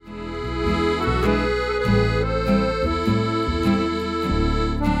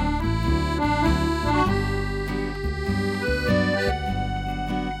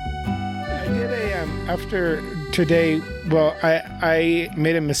after today, well, I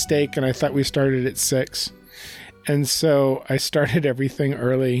made a mistake and I thought we started at 6. And so I started everything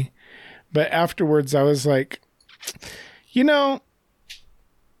early. But afterwards, I was like, I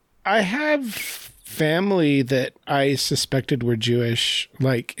have family that I suspected were Jewish,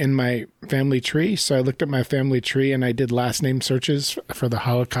 like in my family tree. So I looked at my family tree and I did last name searches for the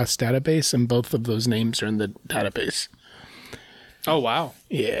Holocaust database, and both of those names are in the database. Oh, wow.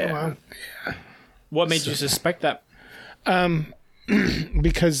 Yeah. Oh, wow. Yeah. What made you suspect that?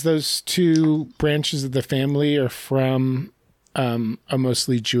 Because those two branches of the family are from a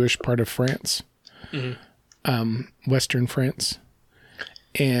mostly Jewish part of France, Western France.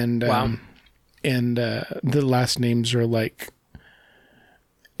 And Wow. The last names are like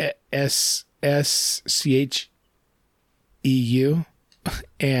SCHEU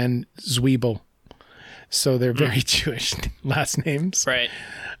and Zwiebel. So they're very Jewish last names. Right.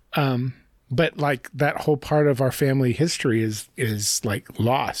 But like that whole part of our family history is like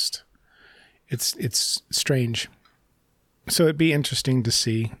lost. It's strange. So it'd be interesting to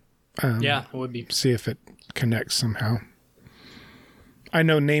see. Yeah, it would be. See if it connects somehow. I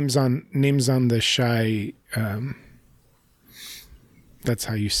know names on the Shai. That's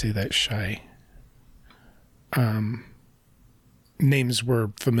how you say that, Shai. Names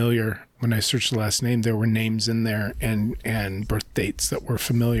were familiar when I searched the last name. There were names in there and birth dates that were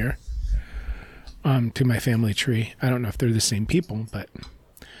familiar to my family tree. I don't know if they're the same people, but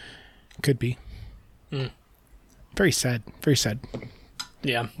could be. Very sad. Very sad.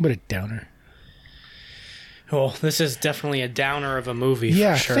 Yeah. What a downer. Well, this is definitely a downer of a movie.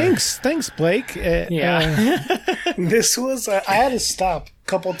 Yeah. For sure. Thanks, Blake. Yeah. This was I had to stop a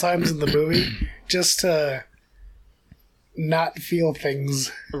couple times in the movie just to not feel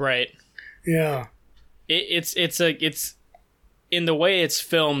things. Right. Yeah. It's in the way it's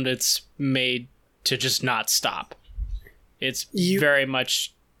filmed, it's made to just not stop. It's very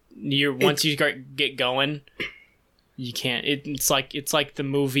much once you get going, you can't. It's like the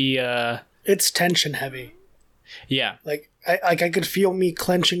movie. It's tension heavy. Yeah. Like I could feel me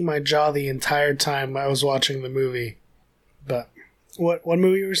clenching my jaw the entire time I was watching the movie. But what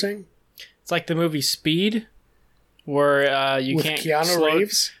movie were you saying? It's like the movie Speed, where you With can't Keanu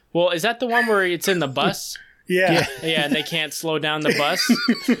Reeves? Well, is that the one where it's in the bus? Yeah. Yeah, and they can't slow down the bus.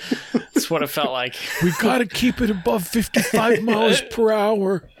 That's what it felt like. We gotta keep it above 55 miles per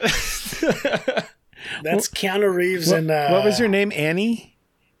hour. That's Keanu Reeves and what was your name? Annie?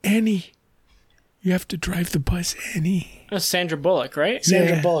 Annie. You have to drive the bus, Annie. It was Sandra Bullock, right?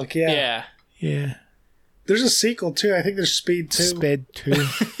 Sandra Yeah. Bullock, yeah. Yeah. Yeah. There's a sequel too. I think there's Speed 2. Sped 2.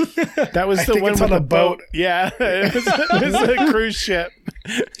 That was I the think one it's with on the a boat. boat. Yeah. It was a cruise ship.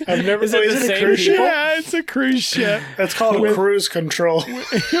 I've never Is it the a same cruise ship? people? Yeah, it's a cruise ship. That's called a cruise control.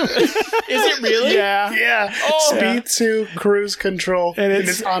 Is it really? Yeah. Yeah. Oh. Speed 2 cruise control. And And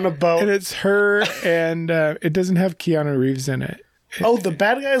it's- it's on a boat. And it's her, and it doesn't have Keanu Reeves in it. Oh, the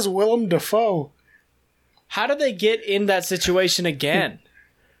bad guy is Willem Dafoe. How do they get in that situation again?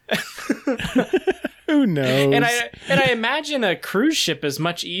 Who knows? And I imagine a cruise ship is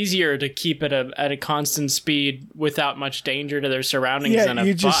much easier to keep at a constant speed without much danger to their surroundings than a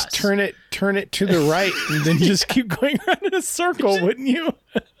you bus. just turn it to the right and then just keep going around in a circle, wouldn't you?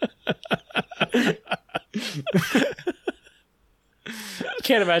 I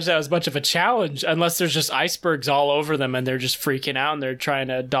can't imagine that was much of a challenge unless there's just icebergs all over them and they're just freaking out and they're trying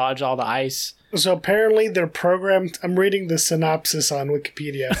to dodge all the ice. So apparently they're programmed. I'm reading the synopsis on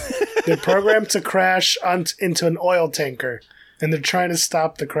Wikipedia. They're programmed to crash into an oil tanker, and they're trying to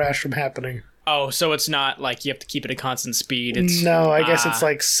stop the crash from happening. Oh, so it's not like you have to keep it at constant speed. It's No, I guess it's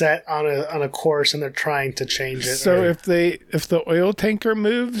like set on a course, and they're trying to change it. So or- if the oil tanker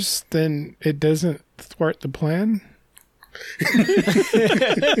moves, then it doesn't thwart the plan.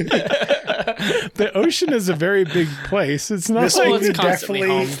 The ocean is a very big place. It's not this like Well, it's movie constantly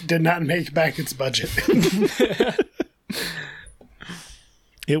definitely home. did not make back its budget.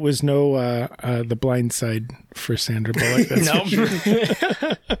 it was no The Blind Side for Sandra Bullock. That's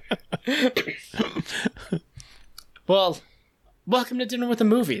Well, welcome to Dinner with a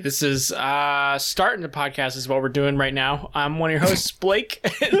Movie. This is starting the podcast is what we're doing right now. I'm one of your hosts, Blake.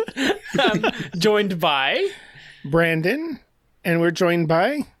 I'm joined by Brandon, and we're joined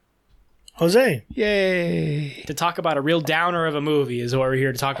by Jose. Yay! to talk about a real downer of a movie is what we're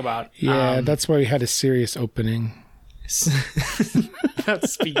here to talk about. Yeah, that's why we had a serious opening. About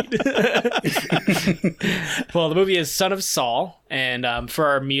speed. Well, the movie is Son of Saul, and for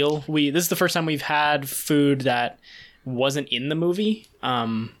our meal, this is the first time we've had food that wasn't in the movie. I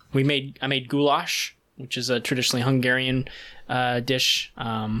made goulash, which is a traditionally Hungarian dish.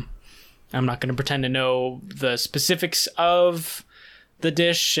 I'm not going to pretend to know the specifics of the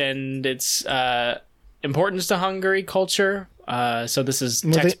dish and its importance to Hungary culture. So this is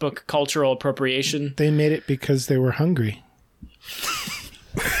textbook cultural appropriation. They made it because they were hungry.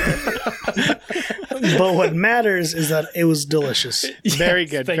 But what matters is that it was delicious. Very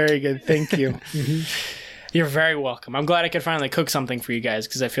good. Very good. Thank you. Mm-hmm. You're very welcome. I'm glad I could finally cook something for you guys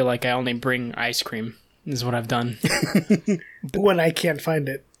because I feel like I only bring ice cream. This is what I've done. When I can't find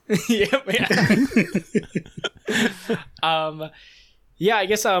it. Yeah. Yeah, I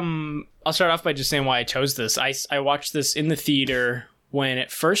guess I'll start off by just saying why I chose this. I watched this in the theater when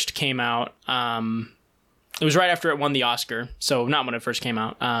it first came out. It was right after it won the Oscar, so not when it first came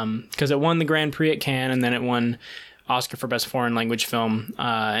out, because it won the Grand Prix at Cannes, and then it won Oscar for Best Foreign Language Film,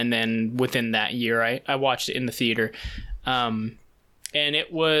 and then within that year, I watched it in the theater, and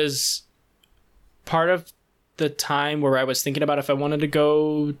it was part of the time where I was thinking about if I wanted to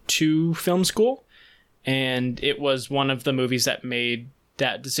go to film school, and it was one of the movies that made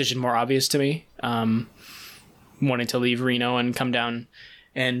that decision more obvious to me, wanting to leave Reno and come down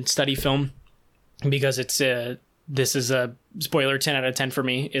and study film. Because this is a spoiler 10 out of 10 for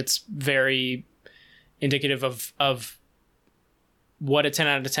me. It's very indicative of what a 10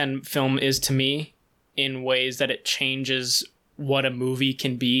 out of 10 film is to me in ways that it changes what a movie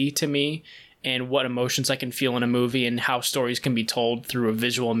can be to me and what emotions I can feel in a movie and how stories can be told through a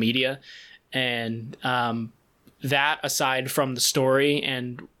visual media. And that, aside from the story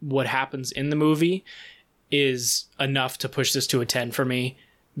and what happens in the movie, is enough to push this to a 10 for me.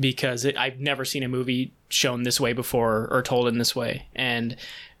 Because I've never seen a movie shown this way before or told in this way. And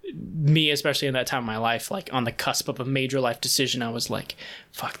me, especially in that time of my life, like on the cusp of a major life decision, I was like,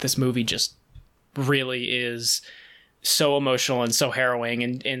 fuck, this movie just really is so emotional and so harrowing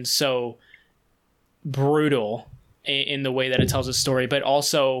and so brutal in the way that it tells a story. But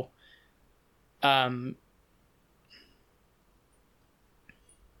also,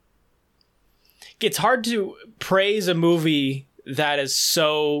 it's hard to praise a movie that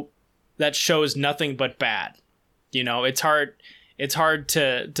shows nothing but bad. You know, it's hard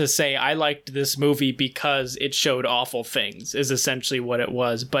to say I liked this movie because it showed awful things is essentially what it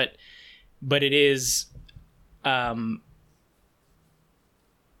was. But it is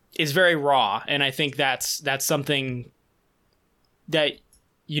it's very raw, and I think that's something that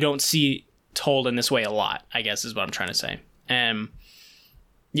you don't see told in this way a lot, I guess is what I'm trying to say.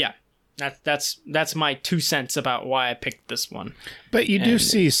 Yeah. That's my 2 cents about why I picked this one. But you do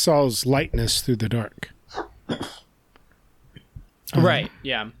see Saul's lightness through the dark. Right,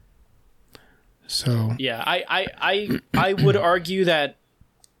 yeah. So yeah, I would argue that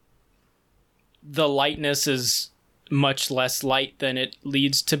the lightness is much less light than it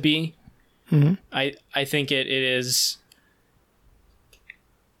leads to be. Mm-hmm. I think it is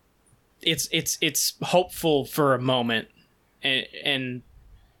it's hopeful for a moment and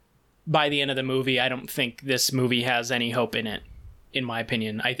by the end of the movie, I don't think this movie has any hope in it, in my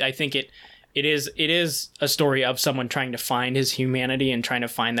opinion. I think it is a story of someone trying to find his humanity and trying to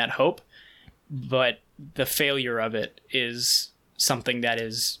find that hope, but the failure of it is something that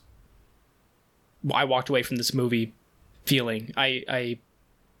is... I walked away from this movie feeling.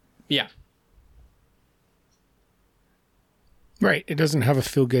 Yeah. Right, it doesn't have a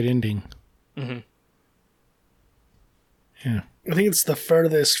feel-good ending. Mm-hmm. Yeah. I think it's the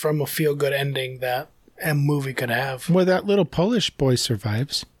furthest from a feel-good ending that a movie could have. Well, that little Polish boy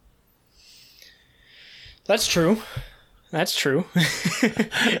survives. That's true. That's true.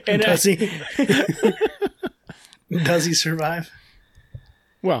 And does he? Does he survive?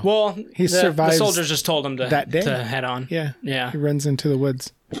 Well, he survives. The soldiers just told him to head on. Yeah. Yeah. He runs into the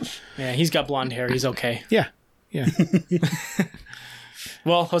woods. Yeah, he's got blonde hair. He's okay. Yeah. Yeah.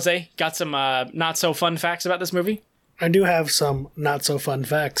 Well, Jose, got some not so fun facts about this movie? I do have some not so fun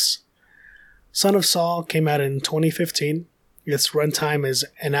facts. Son of Saul came out in 2015. Its runtime is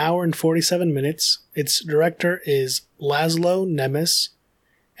 1 hour and 47 minutes. Its director is Laszlo Nemes,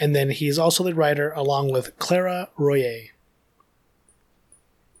 and then he's also the writer along with Clara Royer.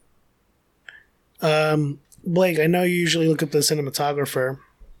 Blake, I know you usually look up the cinematographer,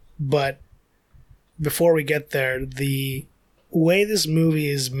 but before we get there, the way this movie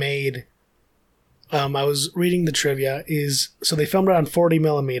is made, I was reading the trivia, is so they filmed it on 40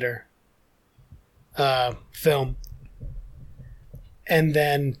 millimeter film. And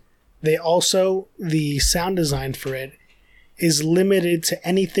then they also, the sound design for it is limited to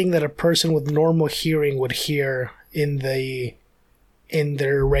anything that a person with normal hearing would hear in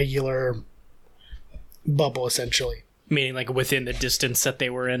their regular bubble, essentially. Meaning like within the distance that they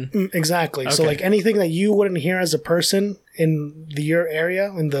were in? Exactly. Okay. So like anything that you wouldn't hear as a person in your area,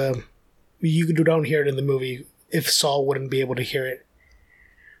 in the you don't hear it in the movie if Saul wouldn't be able to hear it.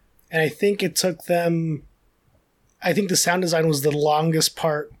 And I think it took them... I think the sound design was the longest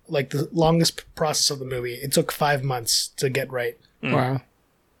part, like the longest process of the movie. It took 5 months to get right. Wow.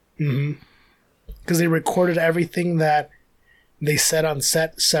 Because they recorded everything that they said on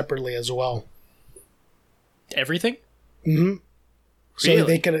set separately as well. Everything? So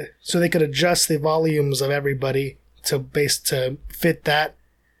Really? they could adjust the volumes of everybody to fit that.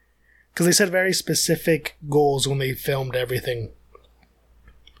 Because they set very specific goals when they filmed everything.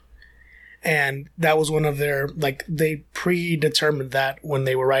 And that was one of their, like, they predetermined that when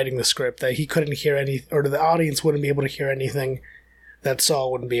they were writing the script, that he couldn't hear or the audience wouldn't be able to hear anything that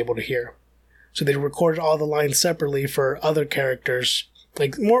Saul wouldn't be able to hear. So they recorded all the lines separately for other characters,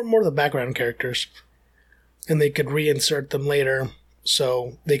 like more the background characters. And they could reinsert them later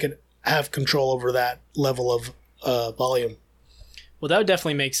so they could have control over that level of volume. Well, that would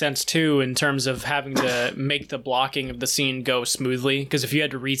definitely make sense, too, in terms of having to make the blocking of the scene go smoothly. Because if you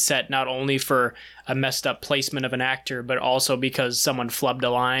had to reset not only for a messed up placement of an actor, but also because someone flubbed a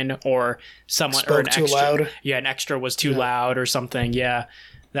line or someone Spoke or an too extra, loud. Yeah, an extra was too loud or something. Yeah,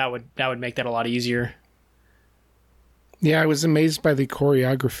 that would make that a lot easier. Yeah, I was amazed by the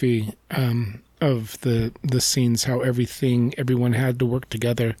choreography of the scenes, how everyone had to work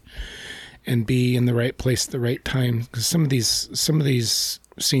together and be in the right place at the right time. Because some of these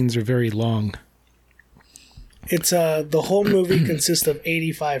scenes are very long. It's the whole movie consists of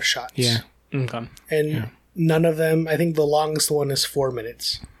 85 shots. Yeah. Okay. And none of them, I think the longest one is 4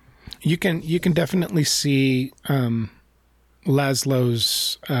 minutes. You can definitely see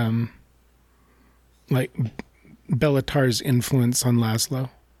Laszlo's like Bellatar's influence on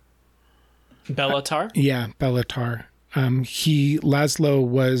Laszlo. Bellatar? Yeah, Bellatar. Laszlo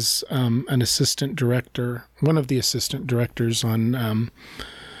was an assistant director, one of the assistant directors on one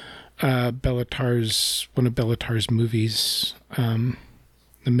of Bellatar's movies. The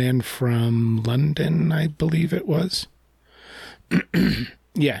Man from London, I believe it was.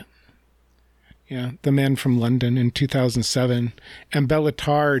 Yeah, The Man from London in 2007. And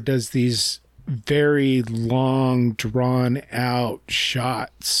Bellatar does these very long, drawn out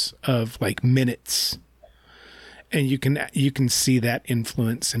shots of like minutes. And you can see that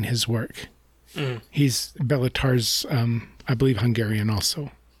influence in his work. He's Bellatar's, I believe, Hungarian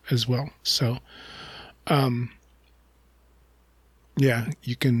also as well. So,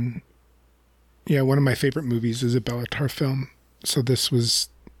 you can. Yeah, one of my favorite movies is a Bellatar film. So this was,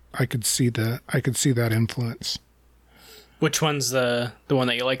 I could see that influence. Which one's the one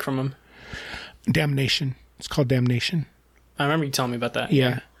that you like from him? Damnation. It's called Damnation. I remember you telling me about that.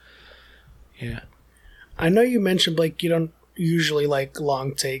 Yeah. I know you mentioned, Blake, you don't usually like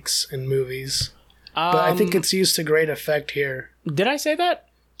long takes in movies. But I think it's used to great effect here. Did I say that?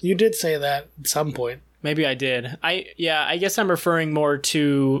 You did say that at some point. Maybe I did. I guess I'm referring more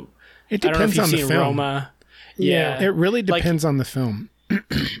to... It depends on the film. Roma. Yeah. It really depends on the film.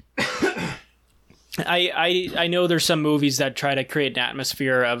 I know there's some movies that try to create an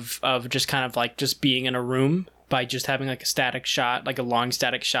atmosphere of just kind of like just being in a room by just having like a static shot, like a long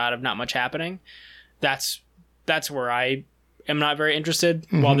static shot of not much happening. That's where I am not very interested.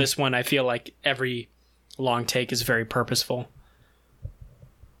 Mm-hmm. While this one, I feel like every long take is very purposeful.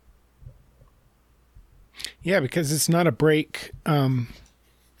 Yeah, because it's not a break.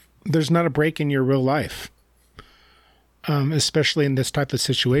 There's not a break in your real life, especially in this type of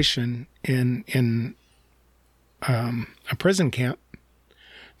situation in a prison camp.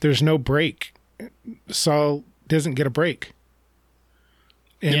 There's no break. Saul doesn't get a break,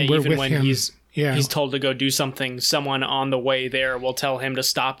 and we're even with when him. He's told to go do something, someone on the way there will tell him to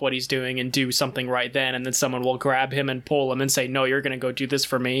stop what he's doing and do something right then, and then someone will grab him and pull him and say, "No, you're going to go do this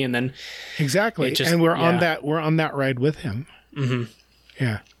for me." And then exactly, and we're on that ride with him. Mm-hmm.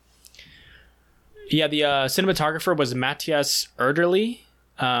 Yeah. Yeah, the cinematographer was Matthias Erdely.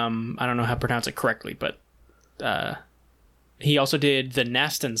 I don't know how to pronounce it correctly, but he also did The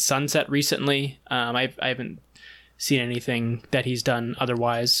Nest and Sunset recently. I haven't seen anything that he's done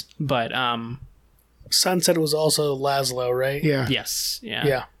otherwise, but Sunset was also Laszlo, right? Yeah. Yes. Yeah.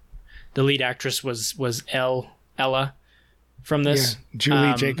 Yeah. The lead actress was Ella from this. Yeah.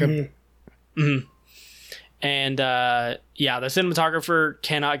 Julie Jacob. Mm-hmm. And the cinematographer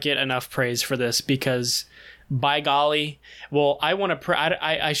cannot get enough praise for this because, by golly, well,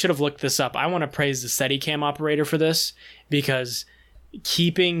 I should have looked this up. I want to praise the Steadicam operator for this because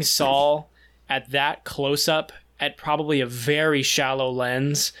keeping Saul at that close up at probably a very shallow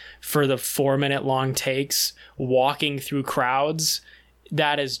lens for the 4-minute long takes, walking through crowds,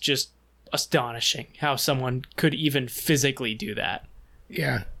 that is just astonishing how someone could even physically do that.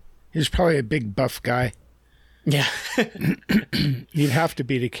 Yeah. He's probably a big buff guy. Yeah. You'd have to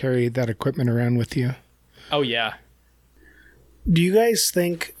be to carry that equipment around with you. Oh, yeah. Do you guys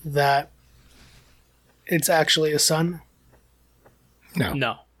think that it's actually a son? No.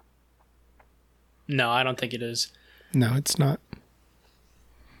 No. No, I don't think it is. No, it's not.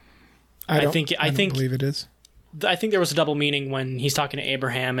 I don't believe it is. I think there was a double meaning when he's talking to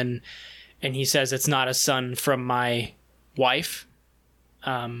Abraham and he says it's not a son from my wife.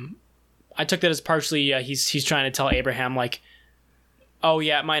 I took that as partially he's trying to tell Abraham, like, oh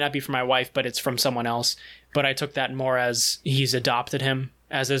yeah, it might not be from my wife, but it's from someone else. But I took that more as he's adopted him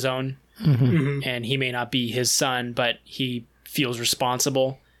as his own, and he may not be his son, but he feels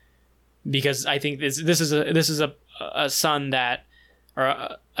responsible because I think this is a son that,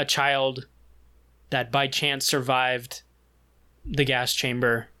 or a child that by chance survived the gas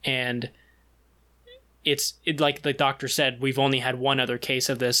chamber, and it's like the doctor said, we've only had one other case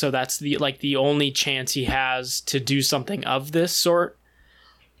of this, so that's the only chance he has to do something of this sort.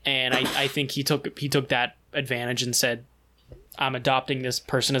 And I think he took that advantage and said, I'm adopting this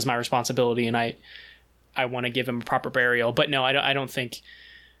person as my responsibility, and I want to give him a proper burial. But no, I don't think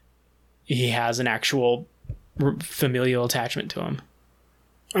he has an actual familial attachment to him.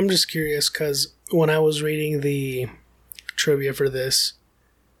 I'm just curious because when I was reading the trivia for this,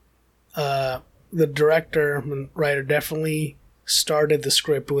 the director and writer definitely started the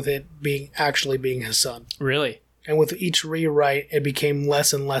script with it actually being his son. Really? And with each rewrite, it became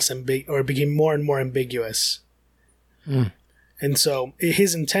less and less or it became more and more ambiguous. Mm. And so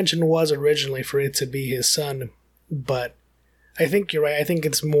his intention was originally for it to be his son, but I think you're right. I think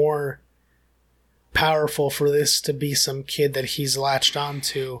it's more powerful for this to be some kid that he's latched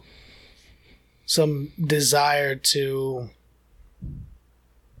onto, some desire to...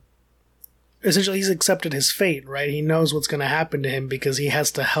 Essentially, he's accepted his fate, right? He knows what's going to happen to him because he has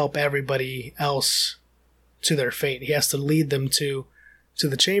to help everybody else to their fate. He has to lead them to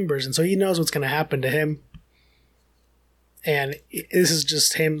the chambers, and so he knows what's going to happen to him. And this is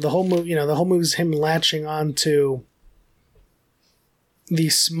just him. The whole movie, the whole movie is him latching on to the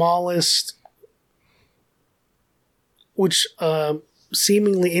smallest, which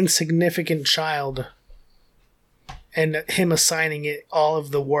seemingly insignificant child, and him assigning it all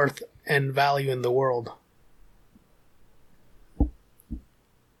of the worth and value in the world.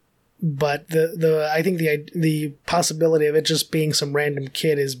 But I think the possibility of it just being some random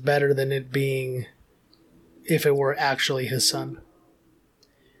kid is better than it being if it were actually his son.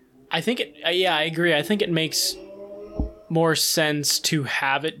 I think I agree. I think it makes more sense to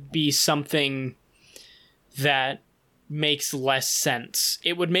have it be something that makes less sense.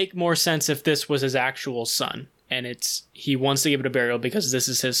 It would make more sense if this was his actual son and he wants to give it a burial because this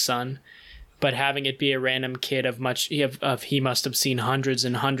is his son. But having it be a random kid he must have seen hundreds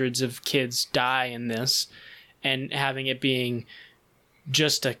and hundreds of kids die in this, and having it being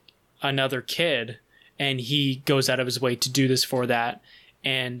just another kid, and he goes out of his way to do this for that.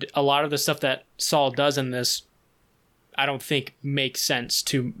 And a lot of the stuff that Saul does in this, I don't think makes sense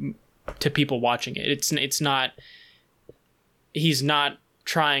to people watching it. It's not. He's not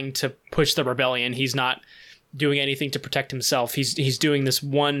trying to push the rebellion. He's not doing anything to protect himself. He's doing this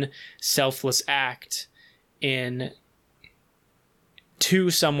one selfless act to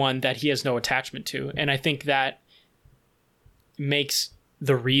someone that he has no attachment to. And I think that makes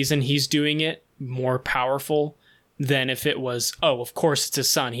the reason he's doing it more powerful than if it was, oh, of course it's his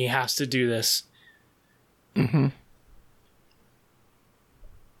son, he has to do this. Mm-hmm.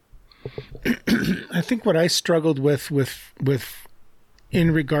 I think what I struggled with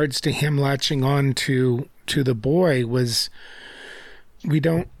in regards to him latching on to the boy was we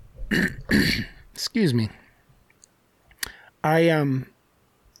don't excuse me. I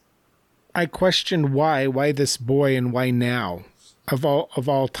questioned why this boy and why now of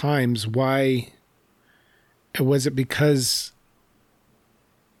all times. Why was it because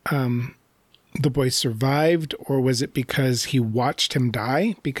the boy survived, or was it because he watched him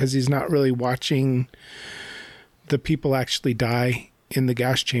die? Because he's not really watching the people actually die in the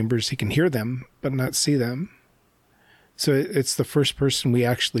gas chambers. He can hear them, but not see them. So it's the first person we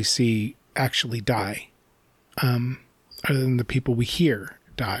actually see actually die, other than the people we hear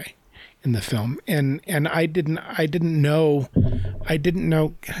die in the film. And I didn't know,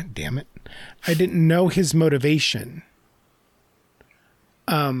 God damn it. I didn't know his motivation.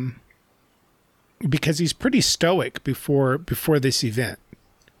 Because he's pretty stoic before this event.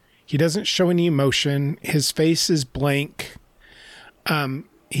 He doesn't show any emotion. His face is blank.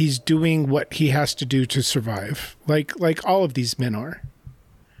 He's doing what he has to do to survive, like all of these men are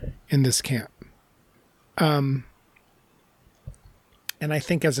in this camp. And I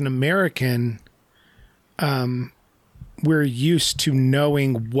think as an American, we're used to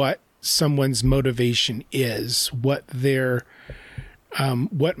knowing what someone's motivation is, what motivates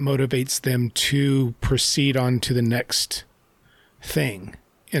them to proceed on to the next thing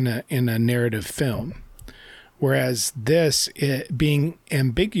in a narrative film. Whereas this, it being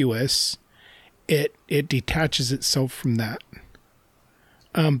ambiguous, it detaches itself from that.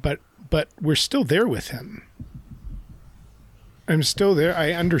 But we're still there with him. I'm still there.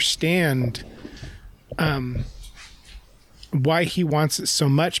 I understand why he wants it so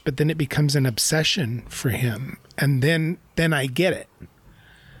much, but then it becomes an obsession for him, and then I get it.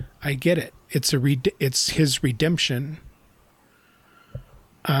 I get it. It's his redemption.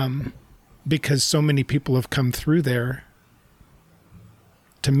 Because so many people have come through there.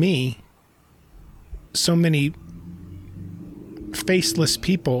 To me, so many faceless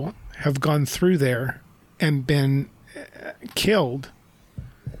people have gone through there and been killed,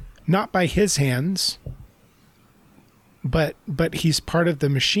 not by his hands, but he's part of the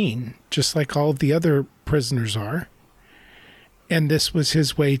machine, just like all of the other prisoners are. And this was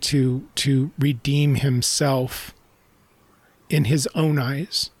his way to redeem himself in his own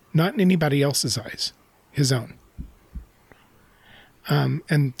eyes, not in anybody else's eyes, his own.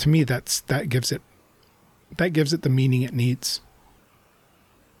 And to me, that gives it the meaning it needs.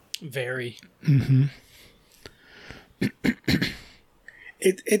 Very. Mm-hmm.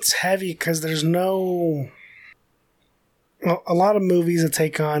 It's heavy because there's no. Well, a lot of movies that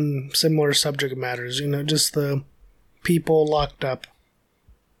take on similar subject matters, just the people locked up.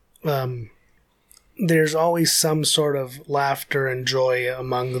 There's always some sort of laughter and joy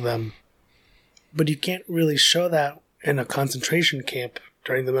among them. But you can't really show that in a concentration camp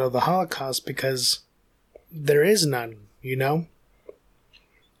during the middle of the Holocaust because there is none,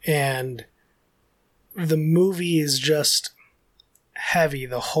 And the movie is just heavy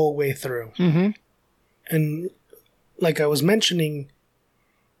the whole way through. Mm-hmm. And like I was mentioning,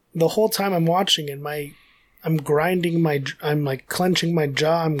 the whole time I'm watching it, I'm like clenching my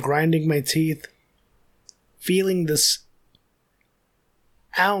jaw, I'm grinding my teeth, feeling this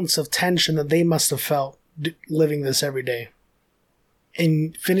ounce of tension that they must have felt living this every day.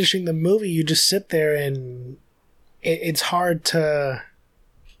 And finishing the movie, you just sit there and it's hard to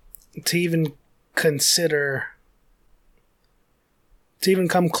even consider, to even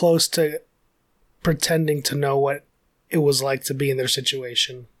come close to pretending to know what it was like to be in their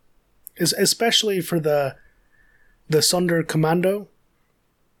situation. Especially for the Sonderkommando,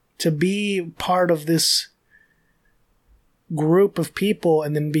 to be part of this group of people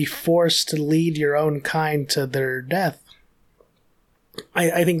and then be forced to lead your own kind to their death.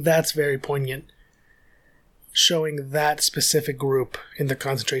 I think that's very poignant, showing that specific group in the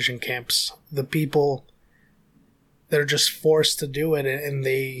concentration camps, the people that are just forced to do it, and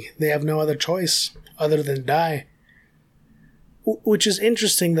they have no other choice other than die. Which is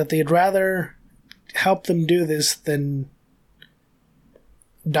interesting that they'd rather help them do this than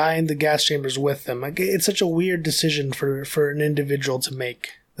die in the gas chambers with them. Like, it's such a weird decision for an individual to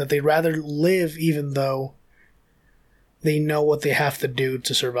make, that they'd rather live even though they know what they have to do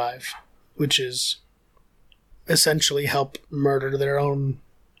to survive, which is essentially help murder their own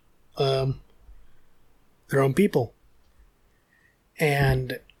people.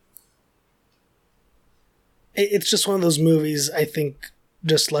 And it's just one of those movies, I think,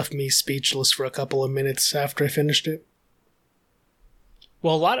 just left me speechless for a couple of minutes after I finished it.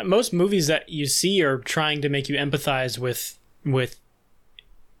 Well, most movies that you see are trying to make you empathize with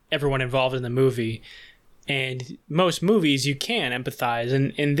everyone involved in the movie, and most movies you can empathize.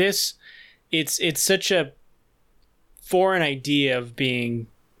 And in this, it's such a foreign idea of being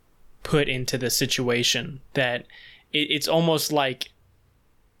put into the situation that it's almost like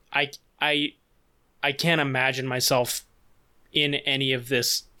I can't imagine myself in any of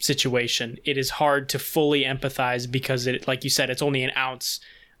this situation. It is hard to fully empathize because it, like you said, it's only an ounce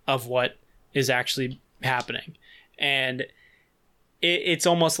of what is actually happening. And it's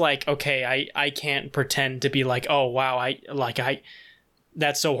almost like, okay, I can't pretend to be like, oh wow,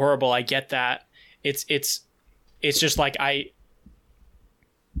 that's so horrible. I get that. It's just like I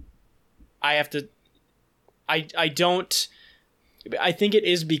think it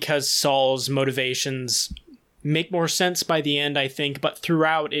is because Saul's motivations make more sense by the end, I think, but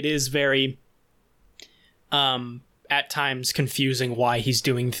throughout it is very at times confusing why he's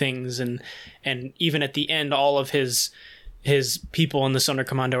doing things, and even at the end all of his people in the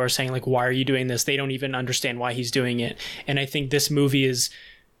Sonderkommando are saying, like, why are you doing this? They don't even understand why he's doing it. And I think this movie is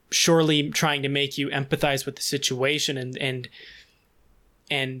surely trying to make you empathize with the situation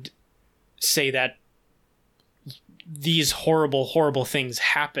and say that these horrible, horrible things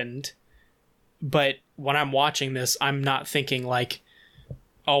happened. But when I'm watching this, I'm not thinking like,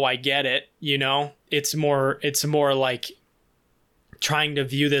 oh, I get it. You know, it's more like trying to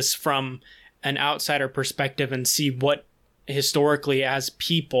view this from an outsider perspective and see what historically as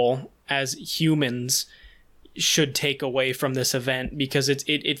people, as humans, should take away from this event, because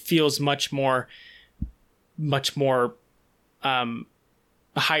it feels much more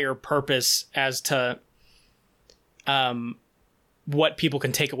higher purpose as to what people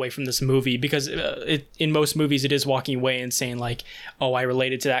can take away from this movie, because in most movies it is walking away and saying like, oh, I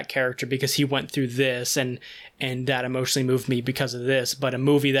related to that character because he went through this and that emotionally moved me because of this. But a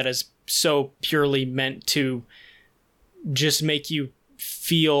movie that is so purely meant to just make you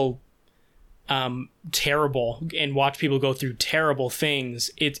feel terrible and watch people go through terrible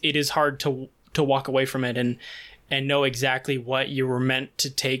things, it is hard to walk away from it and know exactly what you were meant to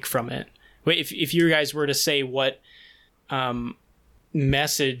take from it. If you guys were to say what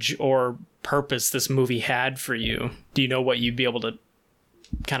message or purpose this movie had for you, do you know what you'd be able to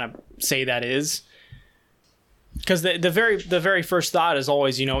kind of say that is? Because the very first thought is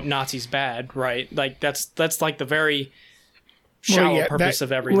always, you know, Nazis bad, right? Like that's like the very shallow purpose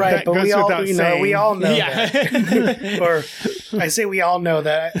of everything. Right, but we all know Yeah. that. Or I say we all know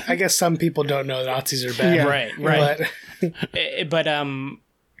that. I guess some people don't know Nazis are bad. Yeah. Right. But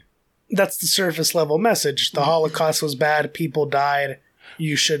that's the surface level message. The Holocaust was bad. People died.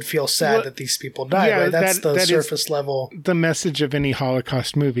 You should feel sad that these people died. Yeah, right? That's the surface level. The message of any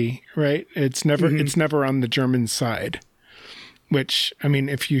Holocaust movie, right? It's never on the German side. Which, I mean,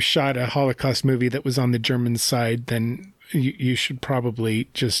 if you shot a Holocaust movie that was on the German side, then you should probably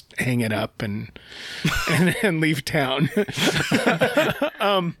just hang it up and leave town.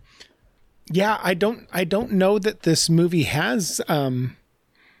 Yeah, I don't know that this movie has a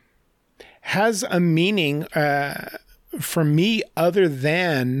meaning for me other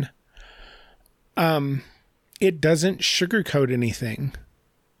than it doesn't sugarcoat anything.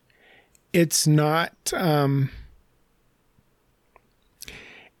 It's not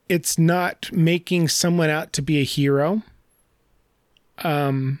making someone out to be a hero.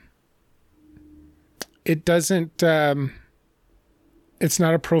 It doesn't it's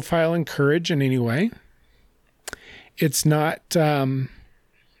not a profile in courage in any way. It's not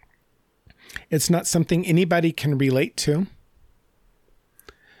something anybody can relate to,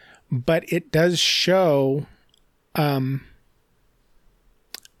 but it does show a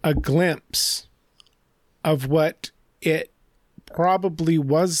glimpse of what it probably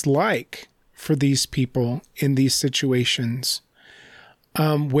was like for these people in these situations,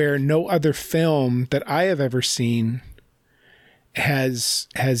 where no other film that I have ever seen has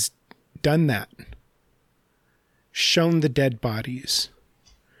done that. Shown the dead bodies,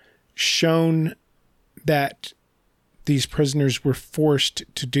 shown that these prisoners were forced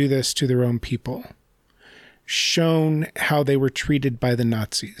to do this to their own people, shown how they were treated by the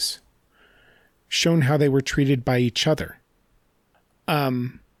Nazis, shown how they were treated by each other,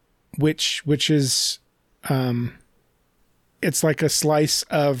 which is it's like a slice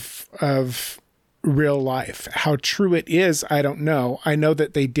of real life. How true it is, I don't know. I know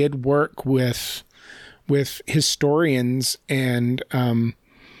that they did work with historians and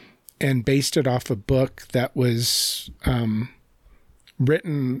based it off a book that was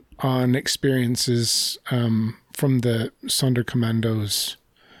written on experiences from the Sonderkommandos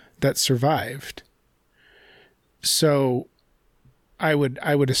that survived. So I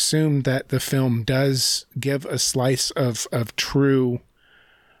would assume that the film does give a slice of true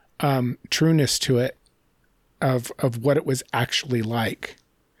trueness to it, of what it was actually like.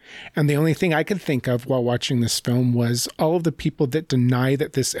 And the only thing I could think of while watching this film was all of the people that deny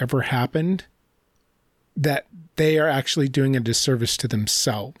that this ever happened, that they are actually doing a disservice to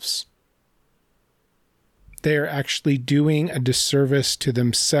themselves. They are actually doing a disservice to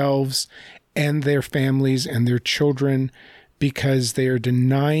themselves and their families and their children, because they are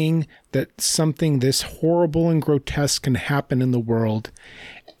denying that something this horrible and grotesque can happen in the world,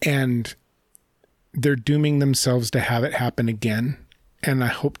 and they're dooming themselves to have it happen again. And I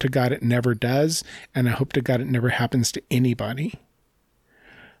hope to God it never does, and I hope to God it never happens to anybody.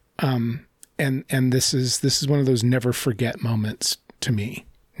 And this is one of those never forget moments to me.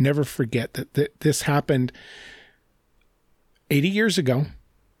 Never forget that this happened 80 years ago.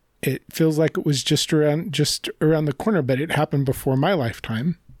 It feels like it was just around the corner, but it happened before my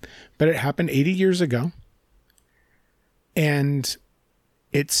lifetime. But it happened 80 years ago. And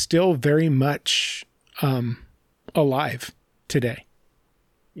it's still very much alive today.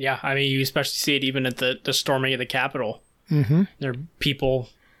 Yeah, I mean, you especially see it even at the storming of the Capitol. Mm-hmm. There are people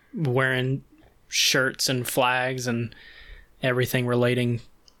wearing shirts and flags and everything relating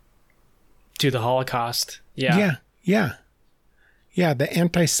to the Holocaust. Yeah. The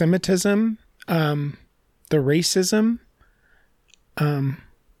anti-Semitism, the racism.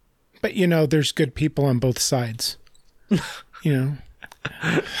 But there's good people on both sides.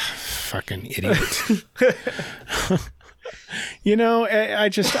 Fucking idiot.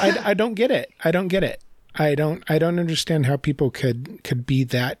 I don't get it. I don't get it. I don't understand how people could be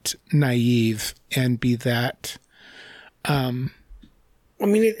that naive and be that. They're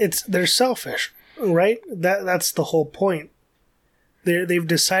selfish, right? That's the whole point. They've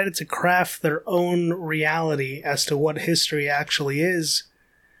decided to craft their own reality as to what history actually is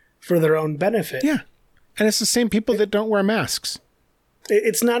for their own benefit. Yeah. And it's the same people that don't wear masks.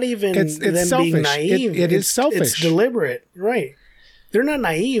 It's not even it's them selfish. being naive. It is selfish. It's deliberate, right? They're not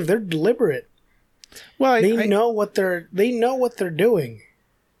naive. They're deliberate. Well, they know what they're doing.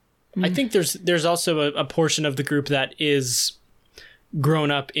 I think there's also a portion of the group that is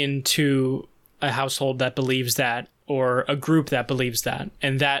grown up into a household that believes that, or a group that believes that,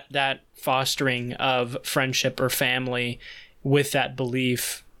 and that fostering of friendship or family with that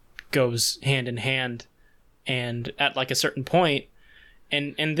belief goes hand in hand. And at like a certain point,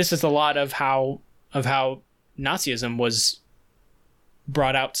 and this is a lot of how Nazism was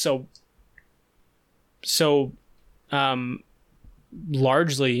brought out so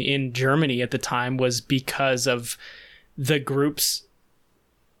largely in Germany at the time, was because of the groups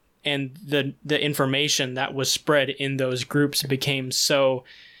and the information that was spread in those groups became so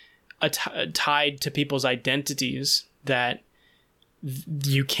tied to people's identities that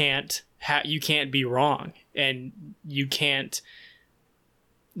you can't be wrong, and you can't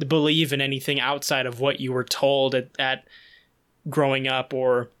believe in anything outside of what you were told at growing up,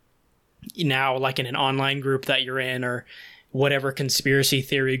 or now like in an online group that you're in, or whatever conspiracy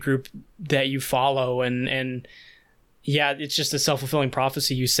theory group that you follow. And yeah, it's just a self-fulfilling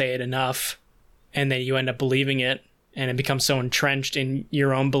prophecy. You say it enough and then you end up believing it, and it becomes so entrenched in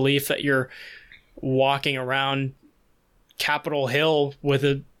your own belief that you're walking around Capitol Hill with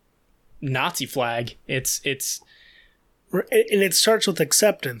a Nazi flag. It's and it starts with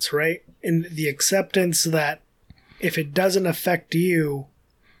acceptance, right? And the acceptance that if it doesn't affect you,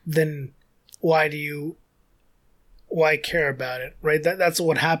 then why care about it, right? That's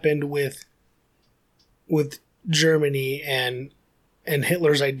what happened with Germany and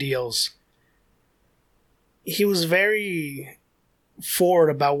Hitler's ideals. He was very forward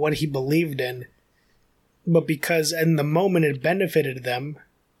about what he believed in, but because in the moment it benefited them,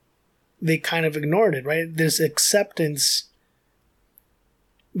 they kind of ignored it, right? There's acceptance.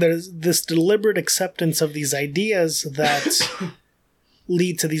 There's this deliberate acceptance of these ideas that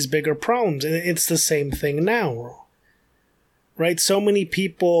lead to these bigger problems. And it's the same thing now, right? So many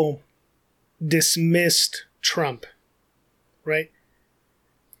people dismissed Trump, right?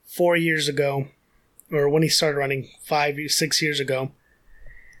 4 years ago, or when he started running 6 years ago,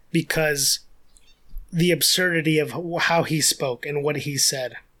 because the absurdity of how he spoke and what he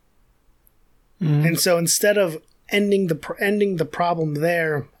said. Mm-hmm. And so instead of ending the problem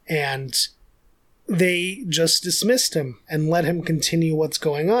there, and they just dismissed him and let him continue what's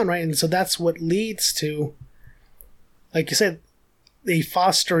going on, right? And so that's what leads to, like you said, the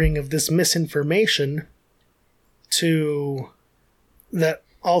fostering of this misinformation that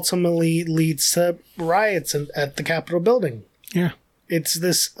ultimately leads to riots at the Capitol building. Yeah. It's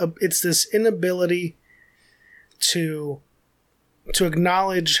this inability to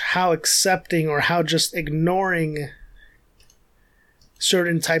acknowledge how accepting or how just ignoring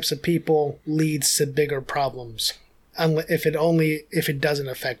certain types of people leads to bigger problems, if it doesn't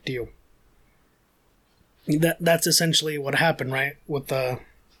affect you. That's essentially what happened, right? With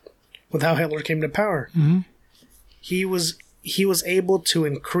how Hitler came to power. Mm-hmm. He was able to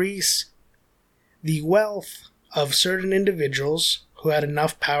increase the wealth of certain individuals who had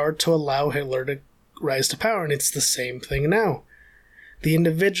enough power to allow Hitler to rise to power, and it's the same thing now. The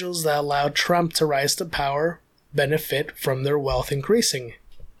individuals that allowed Trump to rise to power benefit from their wealth increasing.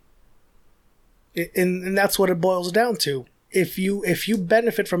 And that's what it boils down to. If you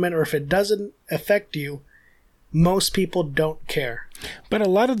benefit from it, or if it doesn't affect you, most people don't care. But a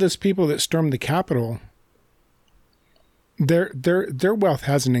lot of those people that stormed the Capitol, their wealth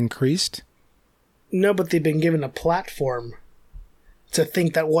hasn't increased. No, but they've been given a platform to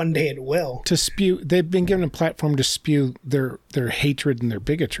think that one day it will. They've been given a platform to spew their hatred and their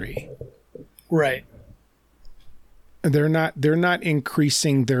bigotry. Right. They're not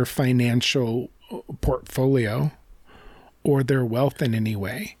increasing their financial portfolio or their wealth in any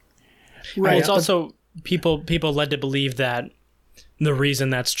way. Right. Well, it's also people led to believe that the reason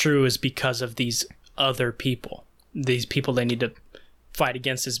that's true is because of these other people. These people they need to fight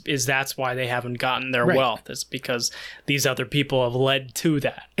against is that's why they haven't gotten their wealth. It's because these other people have led to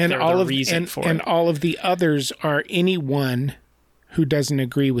that. And They're all the of reason for and it. all of the others are anyone who doesn't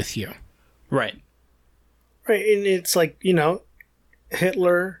agree with you. Right. Right, and it's like,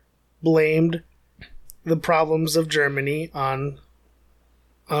 Hitler blamed the problems of Germany on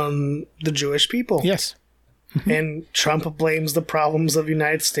the Jewish people. Yes. And Trump blames the problems of the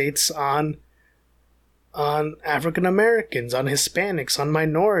United States on African Americans, on Hispanics, on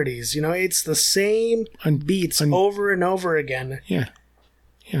minorities. It's the same beats over and over again. Yeah.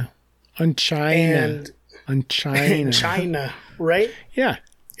 Yeah. On China. On China. China, right? Yeah.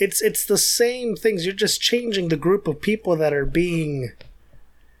 It's the same things. You're just changing the group of people that are being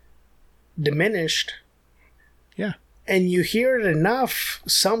diminished. Yeah. And you hear it enough,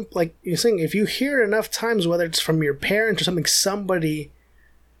 like you're saying, if you hear it enough times, whether it's from your parents or something, somebody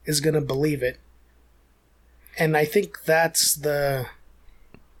is going to believe it. And I think that's the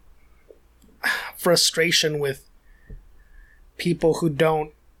frustration with people who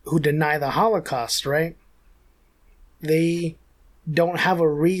deny the Holocaust, right? They don't have a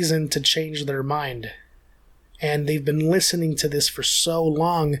reason to change their mind. And they've been listening to this for so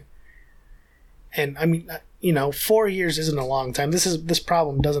long. And I mean, 4 years isn't a long time. This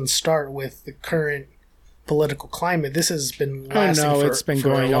problem doesn't start with the current political climate. This has been lasting it's been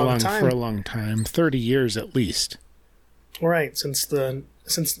going along time. for a long time, 30 years at least. Right, since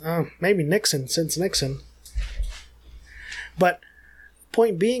maybe Nixon, But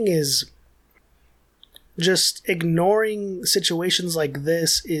point being is, just ignoring situations like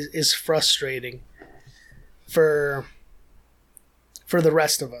this is frustrating for the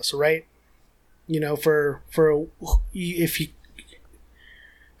rest of us, right? For who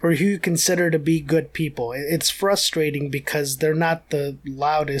you consider to be good people. It's frustrating because they're not the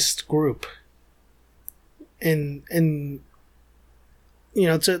loudest group. And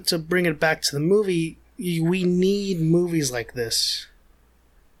to bring it back to the movie, we need movies like this.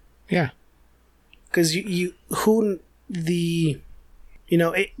 Yeah. Because any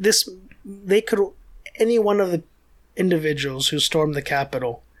one of the individuals who stormed the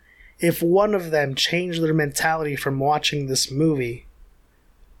Capitol, if one of them changed their mentality from watching this movie,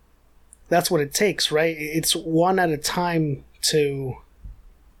 that's what it takes, right? It's one at a time to...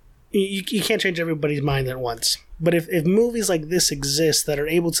 You can't change everybody's mind at once. But if movies like this exist that are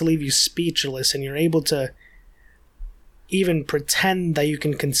able to leave you speechless and you're able to even pretend that you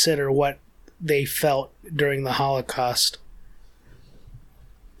can consider what they felt during the Holocaust,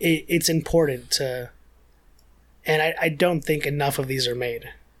 it's important to... And I don't think enough of these are made.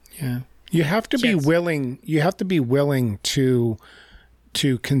 Yeah. You have to be willing. You have to be willing to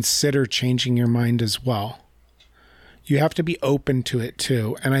consider changing your mind as well. You have to be open to it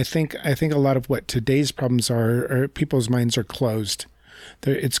too. And I think a lot of what today's problems are people's minds are closed.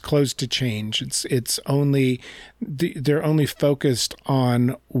 It's closed to change. They're only focused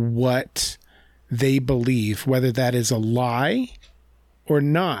on what they believe, whether that is a lie or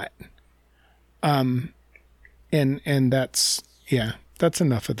not. And that's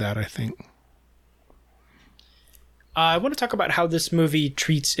enough of that, I think. I want to talk about how this movie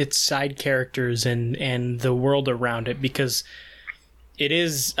treats its side characters and the world around it, because it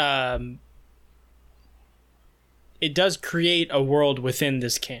is it does create a world within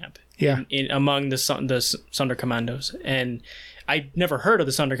this camp. Yeah. Mm-hmm. Among the Sonderkommandos, and I'd never heard of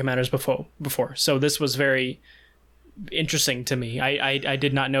the Sonderkommandos before, so this was very interesting to me. I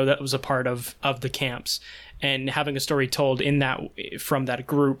did not know that was a part of the camps, and having a story told from that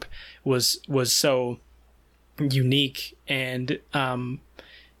group was so unique. And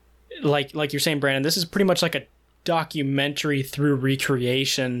like you're saying, Brandon, this is pretty much like a documentary through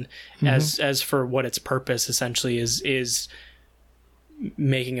recreation. Mm-hmm. as for what its purpose essentially is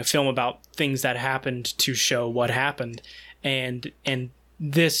making a film about things that happened to show what happened. And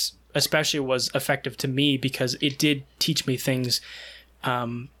this especially was effective to me because it did teach me things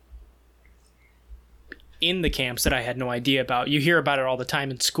in the camps that I had no idea about. You hear about it all the time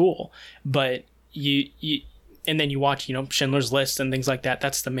in school, but you and then you watch, Schindler's List and things like that.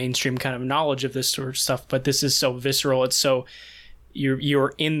 That's the mainstream kind of knowledge of this sort of stuff. But this is so visceral. It's so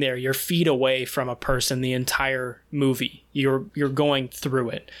you're in there. You're feet away from a person the entire movie. You're going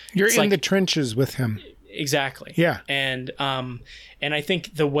through it. You're in the trenches with him. Exactly. Yeah. And I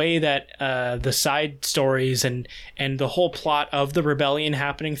think the way that the side stories and the whole plot of the rebellion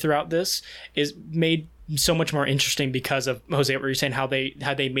happening throughout this is made so much more interesting because of, Jose, what you were saying, how they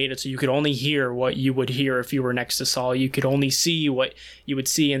made it so you could only hear what you would hear if you were next to Saul. You could only see what you would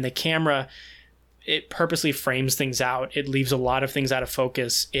see, and the camera it purposely frames things out. It leaves a lot of things out of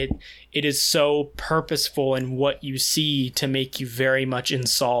focus. It is so purposeful in what you see to make you very much in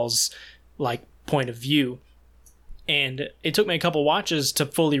Saul's like point of view. And it took me a couple watches to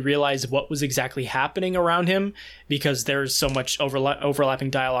fully realize what was exactly happening around him, because there's so much overlapping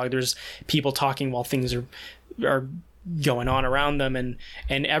dialogue. There's people talking while things are going on around them, and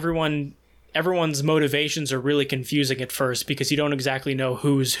everyone's motivations are really confusing at first, because you don't exactly know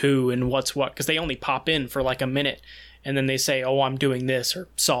who's who and what's what, because they only pop in for like a minute and then they say, oh, I'm doing this, or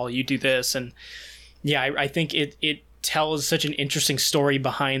Saul, you do this. And yeah, I think it tells such an interesting story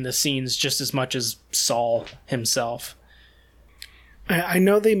behind the scenes just as much as Saul himself. I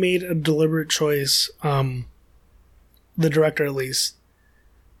know they made a deliberate choice, the director at least.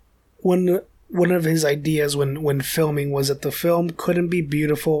 One of his ideas when filming was that the film couldn't be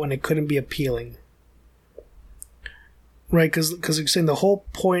beautiful and it couldn't be appealing. Right? Because you're saying the whole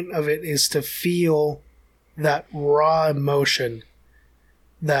point of it is to feel that raw emotion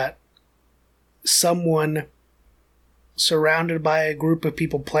that someone surrounded by a group of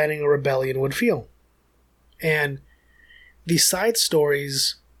people planning a rebellion would feel. And these side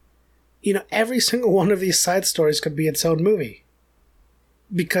stories, every single one of these side stories could be its own movie.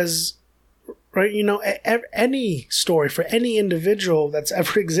 Because, right, any story for any individual that's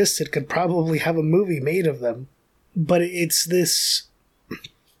ever existed could probably have a movie made of them. But it's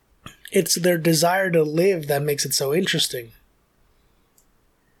their desire to live that makes it so interesting.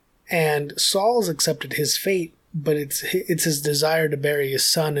 And Saul's accepted his fate, but it's his desire to bury his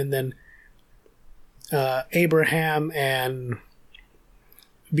son. And then Abraham and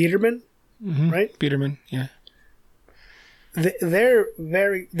Biederman, right? Biederman, yeah.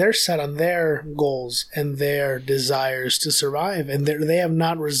 They're set on their goals and their desires to survive, and they have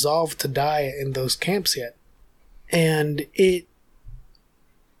not resolved to die in those camps yet. And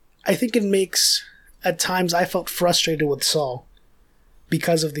I think it makes, at times I felt frustrated with Saul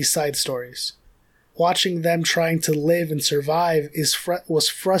because of these side stories. Watching them trying to live and survive was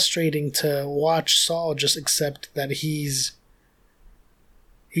frustrating to watch Saul just accept that he's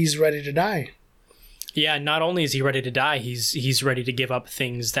ready to die. Yeah, not only is he ready to die, he's ready to give up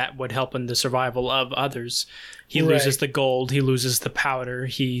things that would help in the survival of others. He loses the gold, he loses the powder,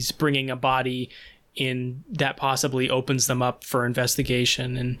 he's bringing a body in that possibly opens them up for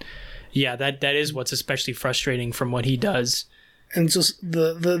investigation. And yeah, that is what's especially frustrating from what he does. And just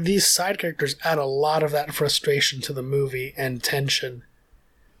these side characters add a lot of that frustration to the movie and tension.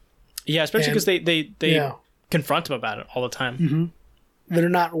 Yeah, especially because they confront him about it all the time. Mm-hmm. They're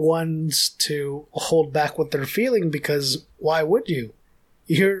not ones to hold back what they're feeling, because why would you?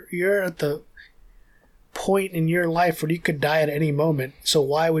 You're at the point in your life where you could die at any moment. So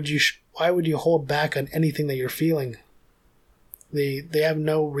why would you hold back on anything that you're feeling? They have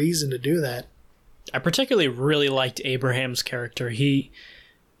no reason to do that. I particularly really liked Abraham's character. He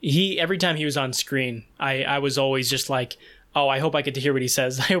every time he was on screen, I was always just like, oh, I hope I get to hear what he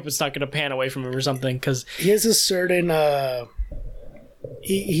says. I hope it's not going to pan away from him or something, because he has a certain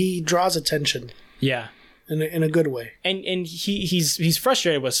he draws attention. Yeah, in a good way. And he's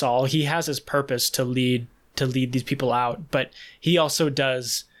frustrated with Saul. He has his purpose to lead these people out, but he also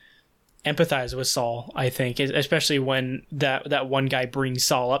does empathize with Saul, I think, especially when that one guy brings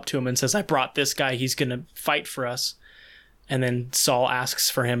Saul up to him and says, I brought this guy, he's gonna fight for us. And then Saul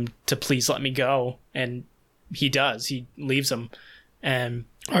asks for him to please let me go, and he does. He leaves him. And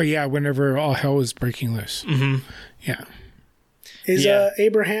whenever all hell was breaking loose. Mm-hmm. Yeah. Is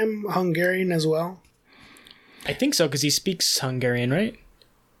Abraham Hungarian as well? I think so, because he speaks Hungarian, right?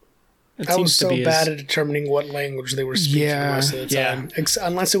 I was so bad at determining what language they were speaking the rest of the time. Yeah.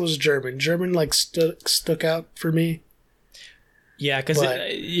 Unless it was German. German stuck out for me. Yeah, because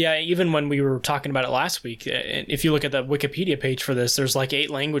even when we were talking about it last week, if you look at the Wikipedia page for this, there's like 8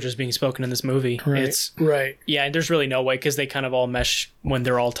 languages being spoken in this movie. Right. Yeah, there's really no way, because they kind of all mesh when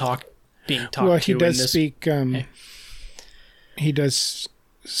they're all being talked to. Well, he does speak. He does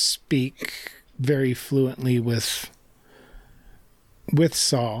speak very fluently with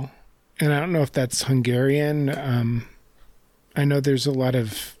Saul. And I don't know if that's Hungarian. I know there's a lot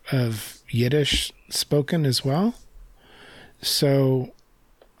of Yiddish spoken as well. So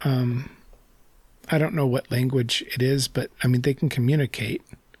I don't know what language it is, but I mean, they can communicate.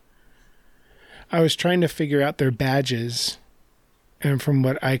 I was trying to figure out their badges, and from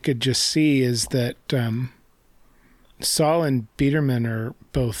what I could just see is that Saul and Biederman are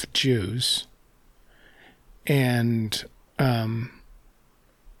both Jews, and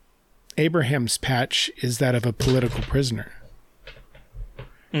Abraham's patch is that of a political prisoner.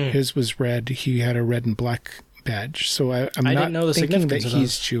 His was red. He had a red and black badge. So I'm I not didn't know the thinking that significance of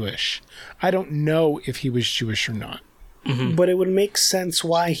he's those. Jewish. I don't know if he was Jewish or not. But it would make sense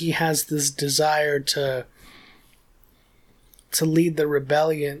why he has this desire to lead the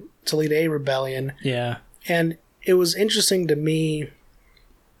rebellion, to lead a rebellion. Yeah. And it was interesting to me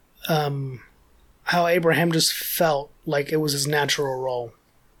how Abraham just felt like it was his natural role.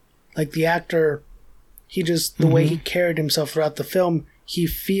 Like the actor, he just, the way he carried himself throughout the film, he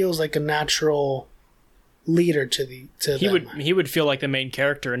feels like a natural leader to them. He would feel like the main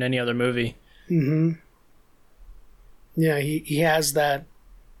character in any other movie. Mm-hmm. Yeah, he has that.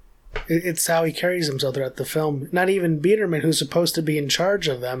 It's how he carries himself throughout the film. Not even Biederman, who's supposed to be in charge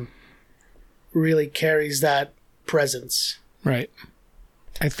of them, really carries that presence. Right.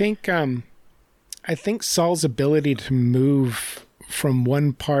 I think Saul's ability to move from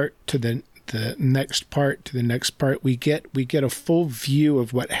one part to the next part to the next part, we get a full view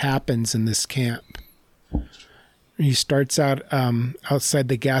of what happens in this camp. He starts out outside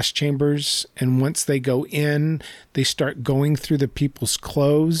the gas chambers, and once they go in, they start going through the people's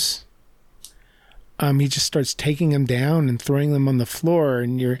clothes. He just starts taking them down and throwing them on the floor,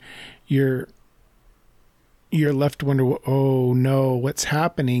 and you're left to wonder, oh no, what's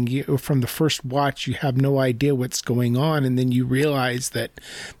happening? From the first watch, you have no idea what's going on, and then you realize that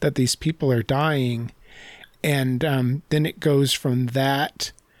these people are dying, and then it goes from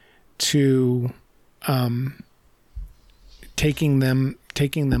that to taking them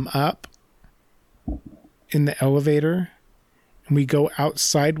up in the elevator, and we go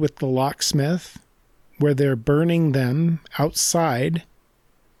outside with the locksmith, where they're burning them outside.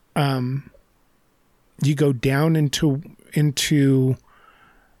 You go down into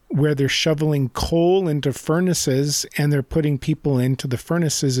where they're shoveling coal into furnaces, and they're putting people into the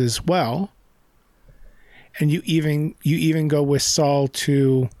furnaces as well. And you even go with Saul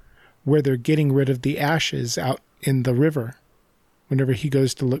to where they're getting rid of the ashes out in the river. Whenever he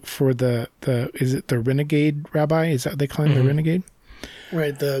goes to look for the is it the renegade rabbi? Is that what they call him, the renegade?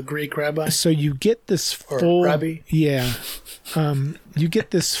 Right, the Greek rabbi. So you get this Or full rabbi. Yeah. You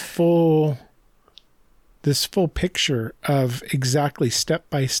get this full picture of exactly step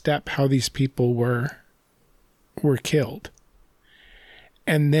by step how these people were killed.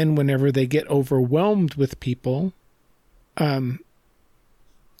 And then whenever they get overwhelmed with people,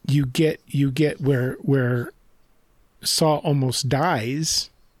 you get where Saul almost dies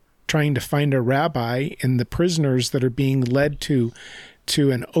trying to find a rabbi, and the prisoners that are being led to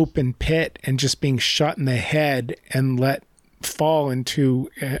an open pit and just being shot in the head and let fall into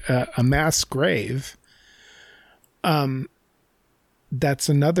a mass grave. That's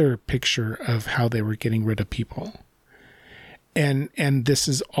another picture of how they were getting rid of people. And this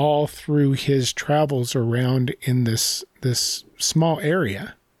is all through his travels around in this small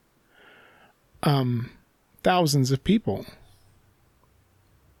area. Thousands of people.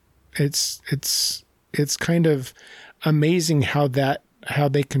 It's kind of amazing how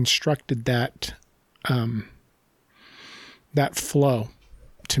they constructed that flow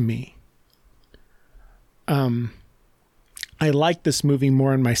to me. I liked this movie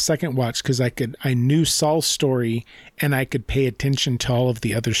more in my second watch because I knew Saul's story, and I could pay attention to all of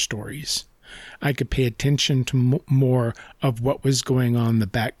the other stories. I could pay attention to more of what was going on in the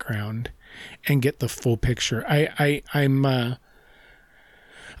background and get the full picture. I'm a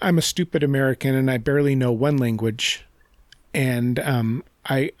stupid American, and I barely know one language, and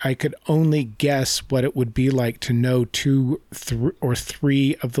I could only guess what it would be like to know two or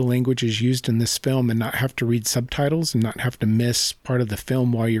three of the languages used in this film and not have to read subtitles and not have to miss part of the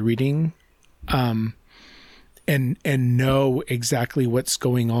film while you're reading, and know exactly what's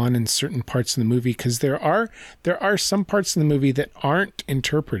going on in certain parts of the movie, because there are some parts of the movie that aren't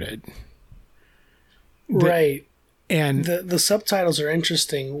interpreted. Right. And the subtitles are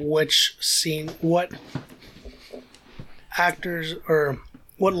interesting. What actors or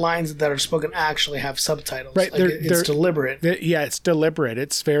what lines that are spoken actually have subtitles. Right, like it's deliberate. Yeah, it's deliberate.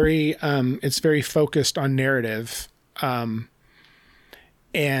 It's very focused on narrative, and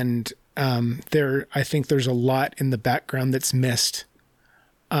I think there's a lot in the background that's missed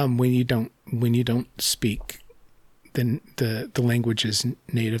when you don't speak the languages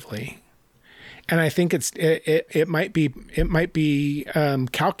natively. And I think it might be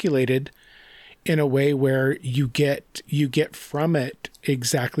calculated in a way where you get from it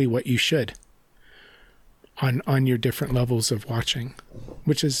exactly what you should on your different levels of watching,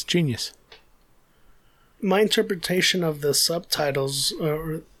 which is genius. My interpretation of the subtitles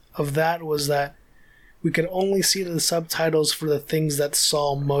of that was that we could only see the subtitles for the things that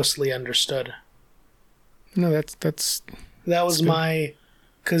Saul mostly understood. No, that was my,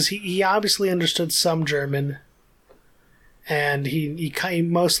 because he obviously understood some German, and he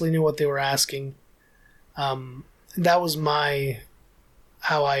mostly knew what they were asking. That was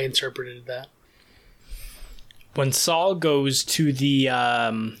how I interpreted that. When Saul goes to the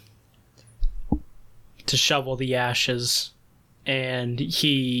to shovel the ashes, and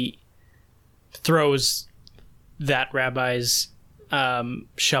he throws that rabbi's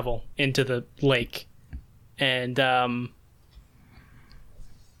shovel into the lake, and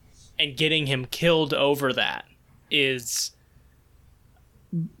getting him killed over that is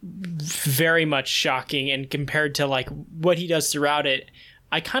very much shocking. And compared to like what he does throughout it,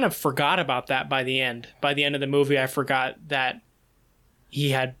 I kind of forgot about that by the end. By the end of the movie, I forgot that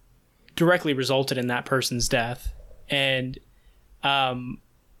he had directly resulted in that person's death. And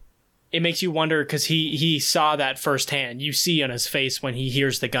it makes you wonder, because he saw that firsthand. You see on his face when he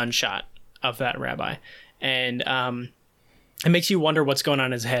hears the gunshot of that rabbi. And it makes you wonder what's going on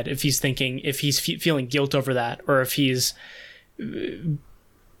in his head, if he's thinking, if he's feeling guilt over that, or if he's...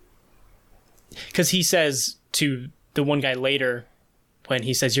 Because he says to the one guy later, when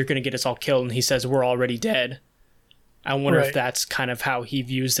he says, "You're going to get us all killed," and he says, "We're already dead." I wonder if that's kind of how he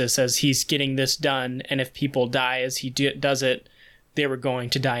views this, as he's getting this done, and if people die as he does it, they were going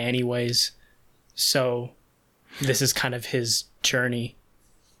to die anyways. So this is kind of his journey.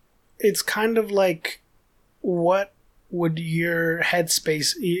 It's kind of like, what would your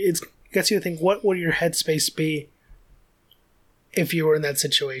headspace... It gets you to think, what would your headspace be if you were in that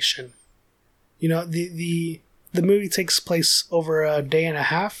situation? You know, the movie takes place over a day and a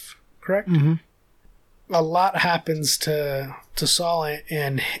half, correct? Mm-hmm. A lot happens to Saul,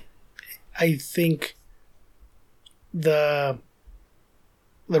 and I think the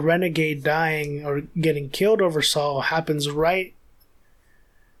renegade dying or getting killed over Saul happens right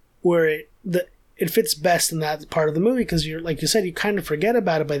where it fits best in that part of the movie, because you're, like you said, you kind of forget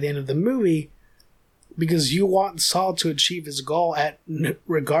about it by the end of the movie, because you want Saul to achieve his goal at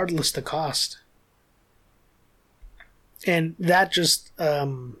regardless the cost. And that just,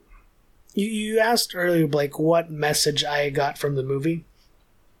 you asked earlier, Blake, what message I got from the movie.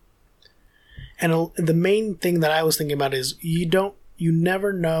 And the main thing that I was thinking about is you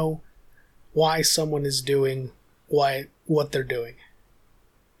never know why someone is doing what they're doing.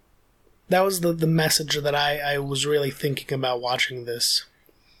 That was the message that I was really thinking about watching this.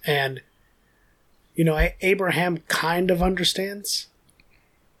 And, you know, Abraham kind of understands.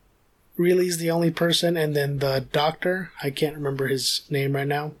 Really is the only person, and then the doctor, I can't remember his name right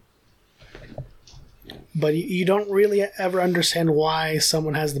now, but you don't really ever understand why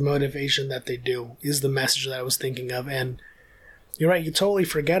someone has the motivation that they do, is the message that I was thinking of. And you're right, you totally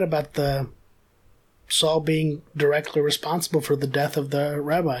forget about the Saul being directly responsible for the death of the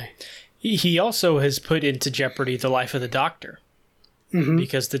rabbi. He also has put into jeopardy the life of the doctor,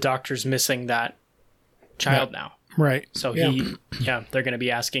 because the doctor's missing that child now. Right. So they're going to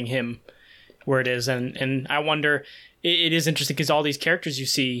be asking him where it is. And I wonder, it is interesting because all these characters you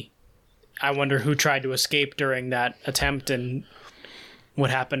see, I wonder who tried to escape during that attempt and what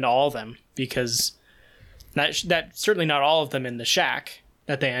happened to all of them, because that certainly not all of them in the shack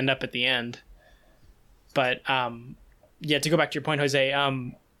that they end up at the end. But to go back to your point, Jose,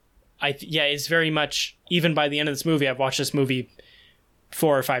 it's very much, even by the end of this movie, I've watched this movie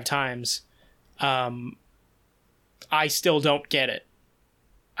 4 or 5 times. I still don't get it.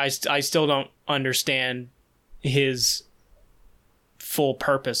 I still don't understand his full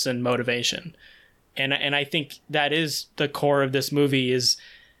purpose and motivation. And I think that is the core of this movie, is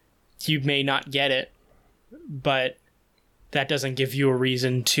you may not get it, but that doesn't give you a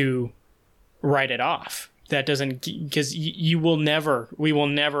reason to write it off. That doesn't, because we will never,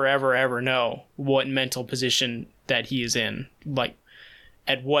 ever know what mental position that he is in, like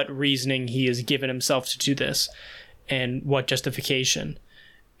at what reasoning he has given himself to do this, and what justification.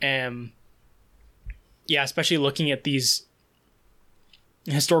 Especially looking at these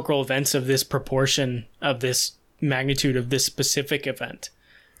historical events of this proportion, of this magnitude, of this specific event,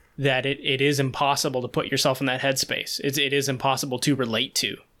 that it is impossible to put yourself in that headspace. It is impossible to relate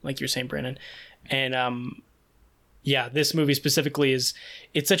to, like you're saying, Brandon. And this movie specifically it's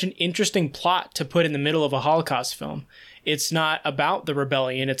such an interesting plot to put in the middle of a Holocaust film. It's not about the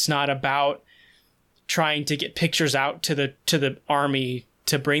rebellion. It's not about trying to get pictures out to the army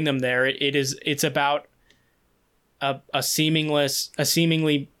to bring them there. It's about a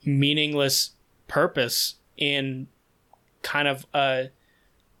seemingly meaningless purpose in kind of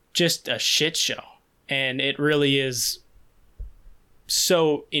just a shit show. And it really is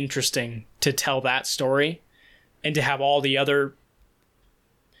so interesting to tell that story and to have all the other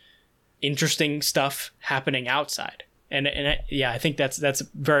interesting stuff happening outside. I think that's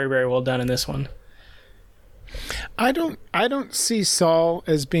very, very well done in this one. I don't see Saul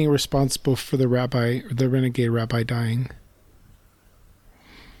as being responsible for the renegade rabbi dying.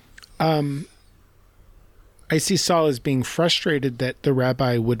 I see Saul as being frustrated that the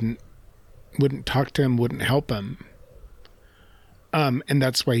rabbi wouldn't talk to him, wouldn't help him. And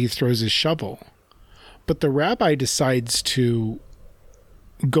that's why he throws his shovel. But the rabbi decides to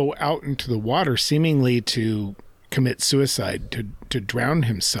go out into the water, seemingly to commit suicide, to drown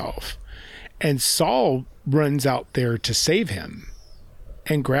himself. And Saul runs out there to save him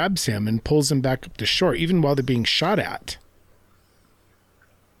and grabs him and pulls him back up to shore, even while they're being shot at.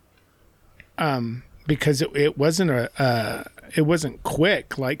 Because it wasn't it wasn't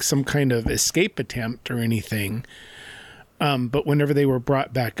quick, like some kind of escape attempt or anything. But whenever they were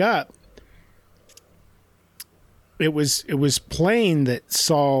brought back up, it was plain that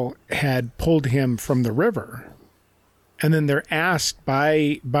Saul had pulled him from the river. And then they're asked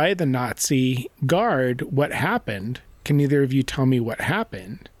by the Nazi guard what happened. Can either of you tell me what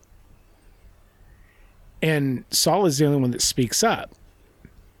happened? And Saul is the only one that speaks up.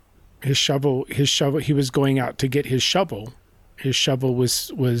 His shovel, he was going out to get his shovel. His shovel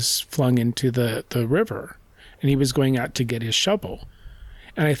was flung into the river, and he was going out to get his shovel.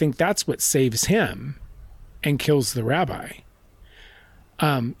 And I think that's what saves him and kills the rabbi.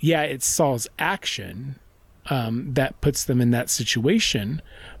 It's Saul's action that puts them in that situation,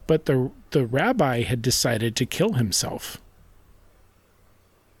 but the rabbi had decided to kill himself.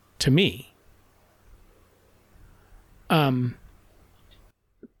 To me.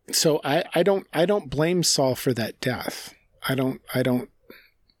 So I don't blame Saul for that death. I don't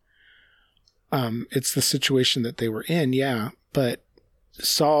it's the situation that they were in, yeah, but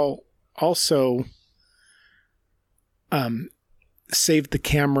Saul also saved the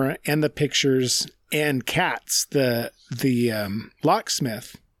camera and the pictures and Katz, the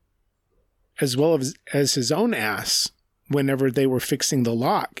locksmith, as well as his own ass whenever they were fixing the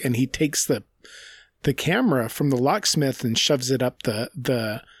lock, and he takes the camera from the locksmith and shoves it up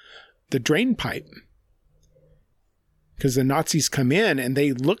the drain pipe. Because the Nazis come in and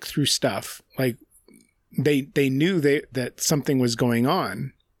they look through stuff, like they knew that something was going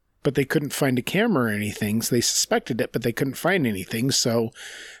on, but they couldn't find a camera or anything. So they suspected it, but they couldn't find anything. So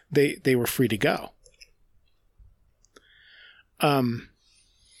they were free to go.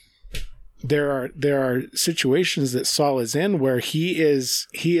 There are situations that Saul is in where he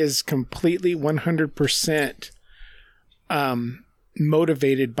is completely 100%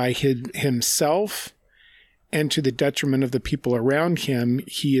 motivated by himself, and to the detriment of the people around him.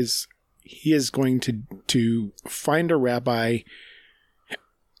 He is going to find a rabbi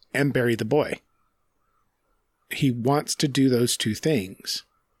and bury the boy. He wants to do those two things.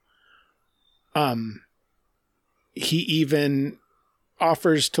 He even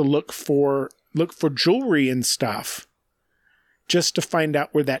offers to look for jewelry and stuff just to find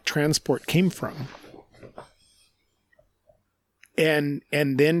out where that transport came from. And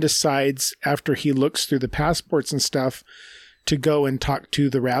then decides, after he looks through the passports and stuff, to go and talk to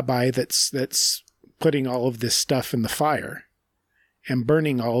the rabbi that's putting all of this stuff in the fire and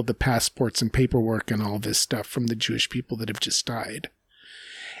burning all of the passports and paperwork and all this stuff from the Jewish people that have just died.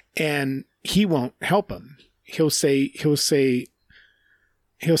 And he won't help him. He'll say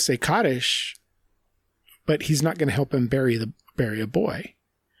Kaddish, but he's not going to help him bury a boy.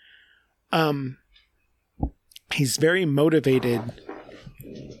 He's very motivated,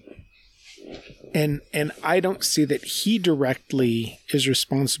 and I don't see that he directly is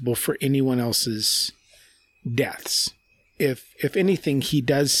responsible for anyone else's deaths. If anything, he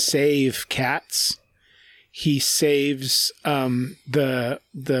does save Katz. He saves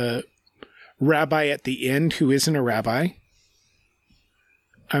the rabbi at the end, who isn't a rabbi.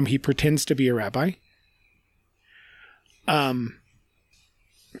 He pretends to be a rabbi.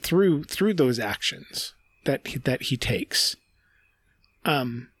 Through those actions that he takes.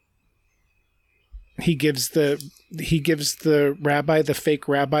 He gives the rabbi, the fake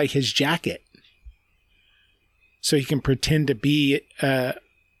rabbi, his jacket, so he can pretend to be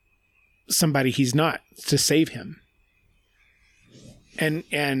somebody he's not, to save him. And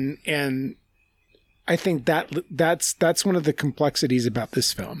I think that's one of the complexities about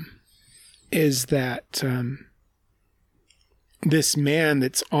this film, is that this man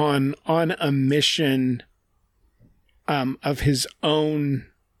that's on a mission of his own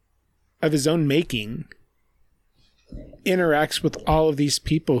making interacts with all of these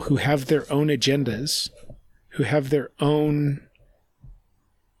people who have their own agendas, who have their own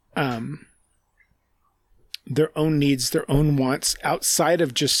needs, their own wants outside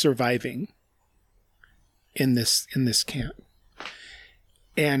of just surviving in this camp.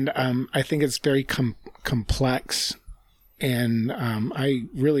 And I think it's very complex, and I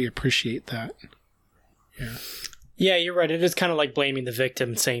really appreciate that. Yeah. Yeah, you're right. It is kind of like blaming the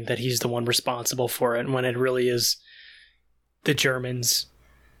victim, saying that he's the one responsible for it, when it really is the Germans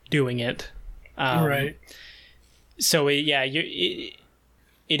doing it. Right. So, it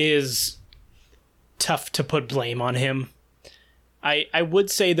is tough to put blame on him. I would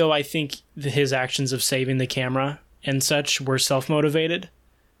say, though, I think his actions of saving the camera and such were self-motivated.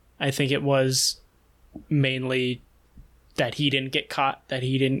 I think it was mainly that he didn't get caught, that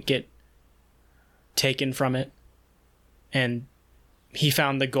he didn't get taken from it. And he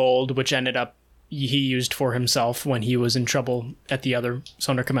found the gold, which ended up he used for himself when he was in trouble at the other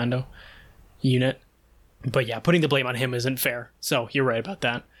Sonderkommando unit. But yeah, putting the blame on him isn't fair. So you're right about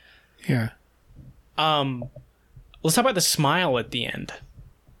that. Yeah. Let's talk about the smile at the end.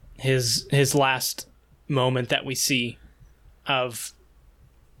 His last moment that we see of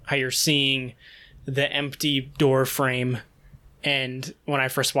how you're seeing the empty door frame, and when I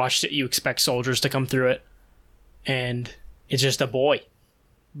first watched it, you expect soldiers to come through it, and it's just a boy,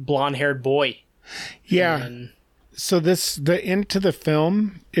 blonde-haired boy. Yeah. So the end to the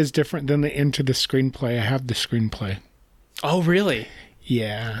film is different than the end to the screenplay. I have the screenplay. Oh, really?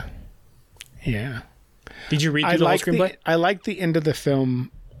 Yeah. Yeah. Did you read through the whole screenplay? I like the end of the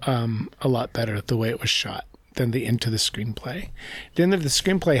film a lot better, the way it was shot, than the end to the screenplay. The end of the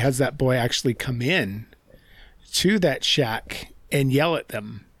screenplay has that boy actually come in to that shack and yell at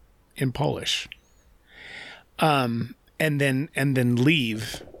them in Polish. And then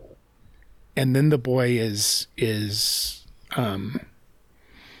leave. And then the boy is found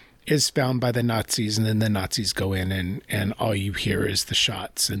by the Nazis, and then the Nazis go in, and all you hear is the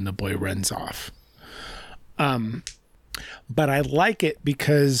shots, and the boy runs off. But I like it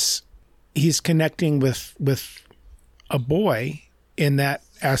because he's connecting with a boy in that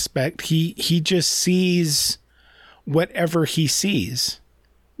aspect. He just sees whatever he sees.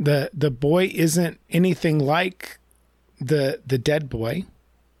 The boy isn't anything like the dead boy.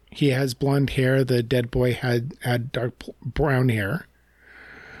 He has blonde hair. The dead boy had dark brown hair.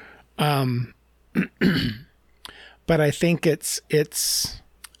 But I think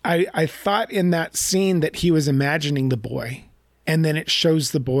I thought in that scene that he was imagining the boy, and then it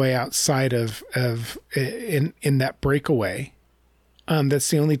shows the boy outside in that breakaway. That's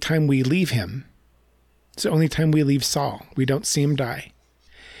the only time we leave him. It's the only time we leave Saul. We don't see him die.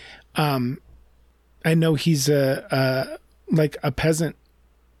 I know he's like a peasant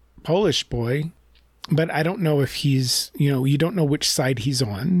Polish boy, but I don't know if he's, you don't know which side he's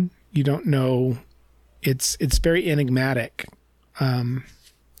on. You don't know. It's very enigmatic. And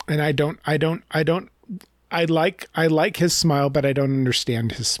I like his smile, but I don't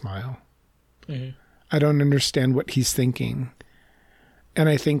understand his smile. Mm-hmm. I don't understand what he's thinking. And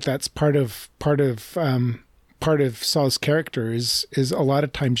I think that's part of Saul's character is a lot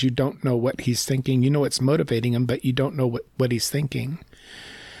of times you don't know what he's thinking. You know what's motivating him, but you don't know what he's thinking.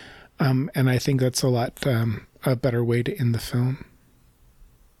 And I think that's a better way to end the film.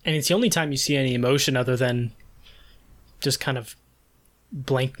 And it's the only time you see any emotion other than just kind of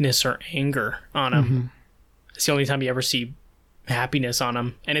blankness or anger on him. Mm-hmm. It's the only time you ever see happiness on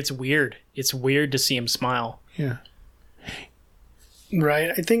him. And it's weird. It's weird to see him smile. Yeah.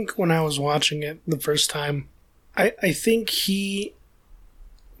 Right. I think when I was watching it the first time, I think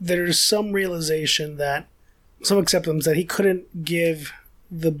there's some realization some acceptance that he couldn't give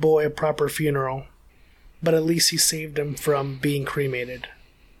the boy a proper funeral, but at least he saved him from being cremated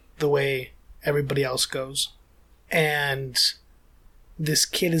the way everybody else goes. And this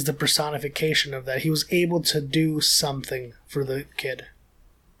kid is the personification of that. He was able to do something for the kid.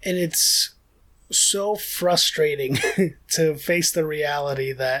 And it's so frustrating to face the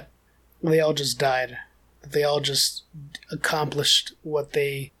reality that they all just died. That they all just accomplished what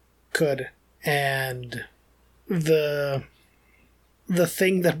they could. And the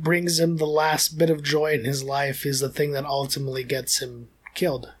thing that brings him the last bit of joy in his life is the thing that ultimately gets him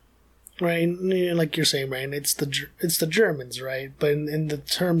killed. Right? Like you're saying, Ryan, it's the Germans, right? But in the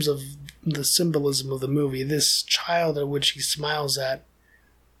terms of the symbolism of the movie, this child at which he smiles at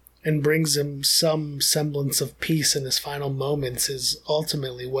and brings him some semblance of peace in his final moments is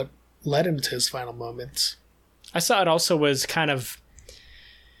ultimately what led him to his final moments. I saw it also as kind of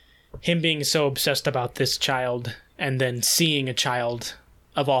him being so obsessed about this child and then seeing a child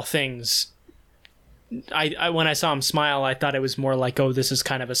of all things. I when I saw him smile, I thought it was more like, oh, this is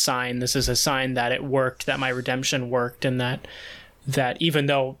kind of a sign. This is a sign that it worked, that my redemption worked, and that even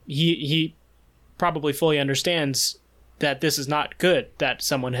though he probably fully understands that this is not good, that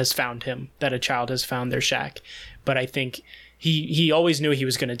someone has found him, that a child has found their shack. But I think he always knew he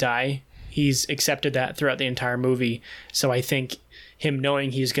was going to die, He's accepted that throughout the entire movie. So I think him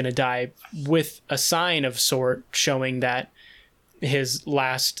knowing he's going to die with a sign of sort showing that his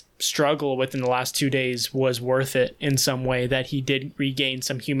last struggle within the last 2 days was worth it in some way, that he did regain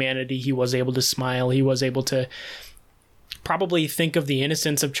some humanity. He was able to smile. He was able to probably think of the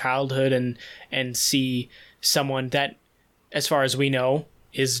innocence of childhood and see someone that, as far as we know,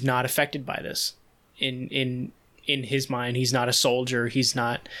 is not affected by this. In his mind, he's not a soldier. He's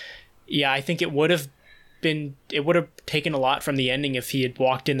not. Yeah, I think it would have taken a lot from the ending if he had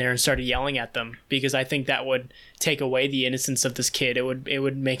walked in there and started yelling at them, because I think that would take away the innocence of this kid. It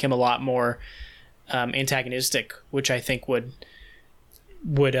would make him a lot more antagonistic, which I think would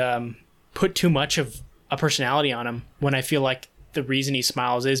put too much of a personality on him, when I feel like the reason he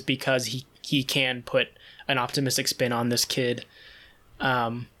smiles is because he can put an optimistic spin on this kid.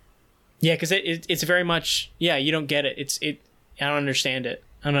 Yeah, because it's very much, yeah, you don't get it. I don't understand it.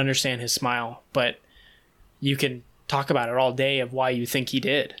 I don't understand his smile, but you can talk about it all day of why you think he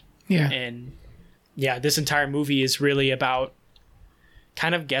did. Yeah. And yeah, this entire movie is really about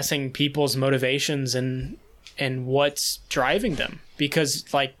kind of guessing people's motivations and what's driving them.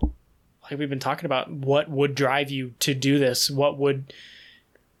 Because like we've been talking about, what would drive you to do this? What would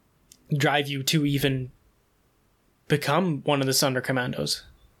drive you to even become one of the Sonderkommandos?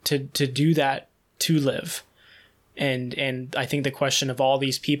 To do that, to live. And I think the question of all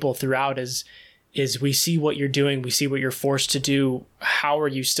these people throughout is we see what you're doing, we see what you're forced to do. How are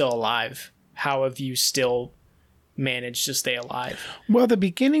you still alive? How have you still managed to stay alive? Well, the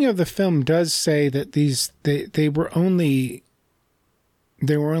beginning of the film does say that they were only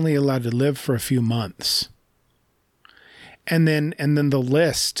allowed to live for a few months. And then the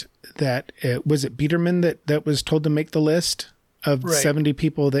list that was it Biederman that was told to make the list of right. 70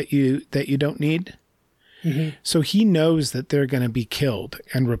 people that you don't need. Mm-hmm. So he knows that they're going to be killed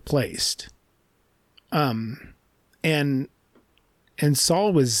and replaced. And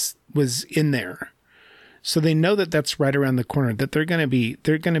Saul was in there. So they know that that's right around the corner, that they're going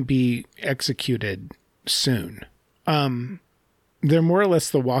to be executed soon. They're more or less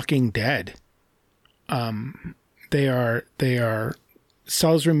the Walking Dead. They are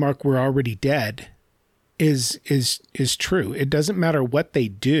Saul's remark, "We're already dead," is true. It doesn't matter what they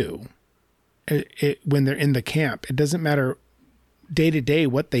do when they're in the camp. It doesn't matter day to day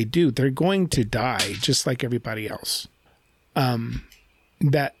what they do. They're going to die just like everybody else.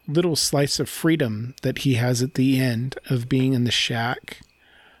 That little slice of freedom that he has at the end of being in the shack,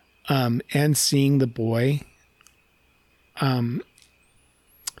 and seeing the boy,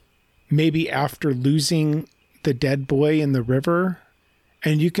 maybe after losing the dead boy in the river,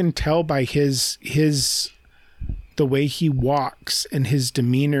 and you can tell by the way he walks and his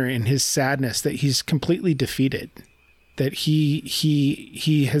demeanor and his sadness that he's completely defeated, that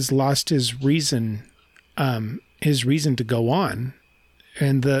he has lost his reason to go on.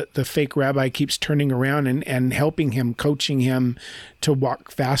 And the fake rabbi keeps turning around and helping him, coaching him to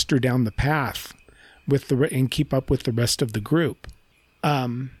walk faster down the path and keep up with the rest of the group.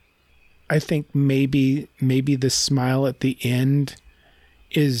 I think maybe the smile at the end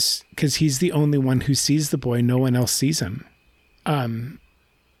is because he's the only one who sees the boy. No one else sees him.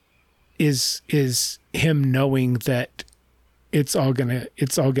 Is him knowing that it's all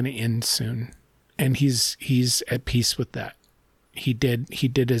gonna end soon, and he's at peace with that. He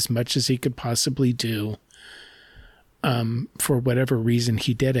did as much as he could possibly do. For whatever reason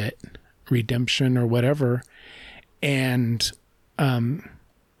he did it, redemption or whatever, and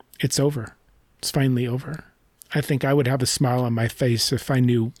it's over. It's finally over. I think I would have a smile on my face if I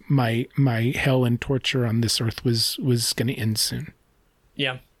knew my hell and torture on this earth was going to end soon.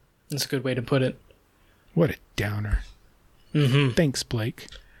 Yeah, that's a good way to put it. What a downer. Mm-hmm. Thanks, Blake.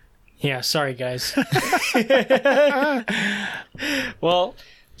 Yeah, sorry, guys. Well,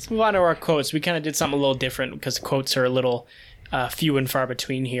 let's move on to our quotes. We kind of did something a little different because quotes are a little few and far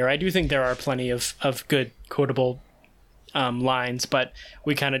between here. I do think there are plenty of good quotable lines, but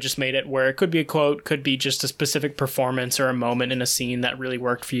we kind of just made it where it could be a quote, could be just a specific performance or a moment in a scene that really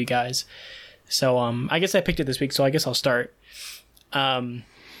worked for you guys. So I guess I picked it this week, so I guess I'll start.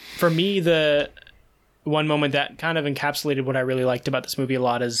 For me, the one moment that kind of encapsulated what I really liked about this movie a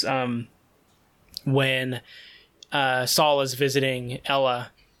lot is when Saul is visiting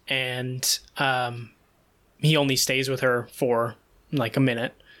Ella, and he only stays with her for like a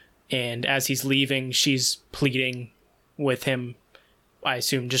minute, and as he's leaving, she's pleading with him, I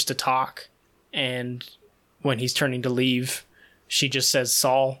assume just to talk, and when he's turning to leave, she just says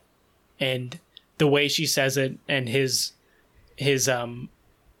Saul, and the way she says it and his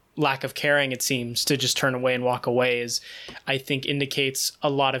lack of caring, it seems, to just turn away and walk away, is, I think, indicates a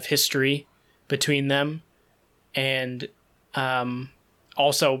lot of history between them, and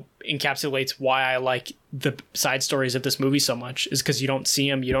also encapsulates why I like the side stories of this movie so much, is because you don't see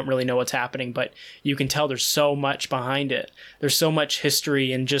them, you don't really know what's happening, but you can tell there's so much behind it. There's so much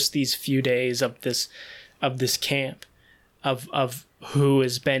history in just these few days of this camp, of who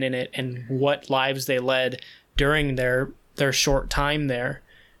has been in it and what lives they led during their short time there.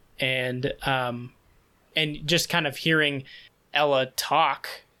 And just kind of hearing Ella talk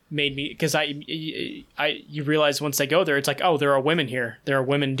made me, because you realize once they go there, it's like, oh, there are women here. There are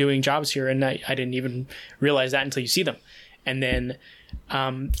women doing jobs here, and I didn't even realize that until you see them. And then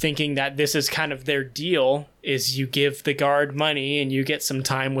thinking that this is kind of their deal, is you give the guard money and you get some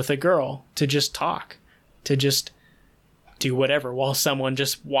time with a girl to just talk, to just do whatever while someone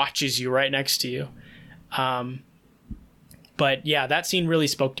just watches you right next to you. But yeah, that scene really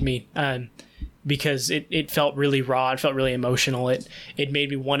spoke to me. Because it felt really raw, it felt really emotional. It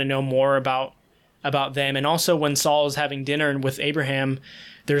made me want to know more about them. And also when Saul is having dinner with Abraham,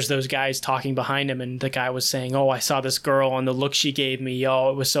 there's those guys talking behind him, and the guy was saying, oh, I saw this girl and the look she gave me,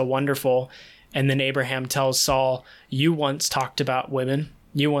 oh, it was so wonderful. And then Abraham tells Saul, you once talked about women,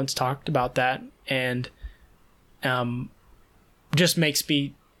 you once talked about that. And just makes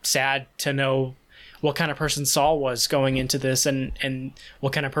me sad to know what kind of person Saul was going into this, and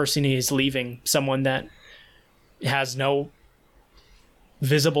what kind of person he is leaving. Someone that has no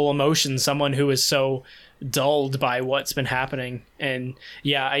visible emotion, someone who is so dulled by what's been happening. And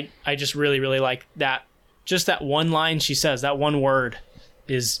yeah, I just really, really like that. Just that one line she says, that one word,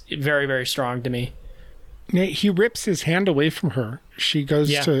 is very, very strong to me. Yeah, he rips his hand away from her. She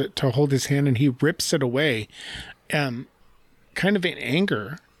goes to hold his hand, and he rips it away, kind of in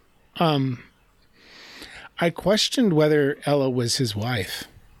anger. I questioned whether Ella was his wife,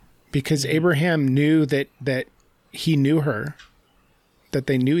 because Abraham knew that he knew her, that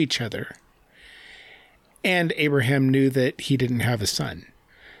they knew each other, and Abraham knew that he didn't have a son.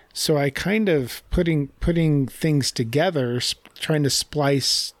 So I kind of putting things together, trying to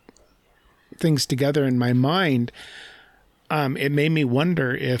splice things together in my mind. It made me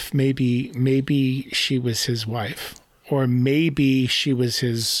wonder if maybe she was his wife. Or maybe she was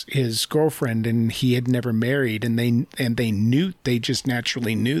his girlfriend and he had never married, and they just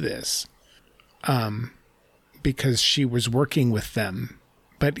naturally knew this, because she was working with them,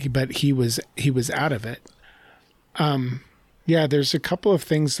 but he was out of it. Yeah, there's a couple of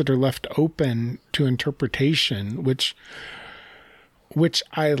things that are left open to interpretation, which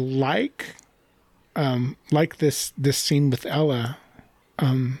I like this scene with Ella.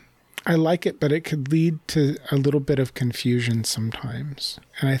 I like it, but it could lead to a little bit of confusion sometimes.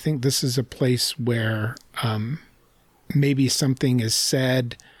 And I think this is a place where maybe something is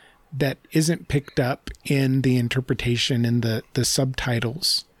said that isn't picked up in the interpretation in the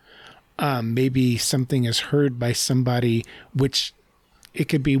subtitles. Maybe something is heard by somebody, which it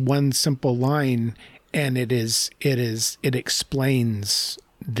could be one simple line, and it explains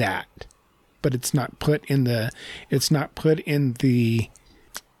that, but it's not put in the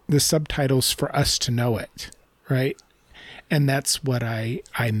subtitles for us to know it, right? And that's what I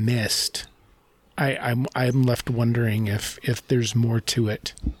missed. I'm left wondering if there's more to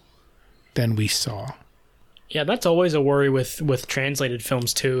it than we saw. Yeah, that's always a worry with translated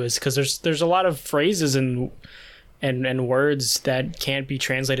films too, is because there's a lot of phrases and words that can't be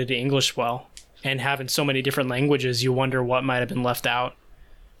translated to English well, and having so many different languages, you wonder what might have been left out.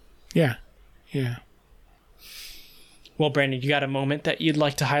 Yeah. Well, Brandon, you got a moment that you'd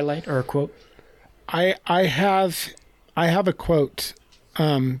like to highlight, or a quote? I have a quote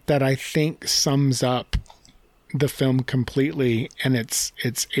that I think sums up the film completely, and it's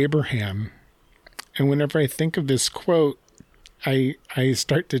Abraham. And whenever I think of this quote, I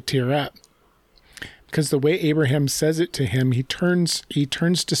start to tear up, because the way Abraham says it to him, he turns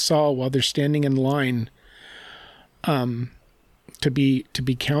to Saul while they're standing in line to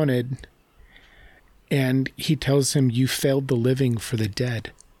be counted. And he tells him, you failed the living for the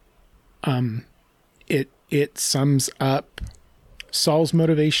dead. It sums up Saul's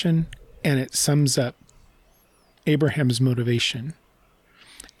motivation, and it sums up Abraham's motivation.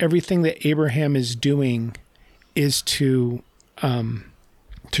 Everything that Abraham is doing is to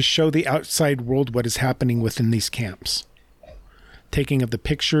show the outside world what is happening within these camps. Taking of the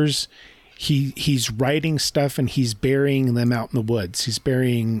pictures, he's writing stuff, and he's burying them out in the woods. He's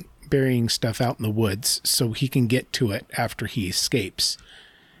burying stuff out in the woods so he can get to it after he escapes.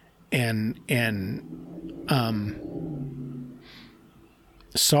 And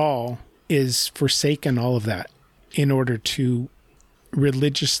Saul is forsaken all of that in order to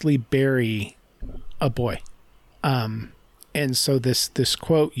religiously bury a boy. And so this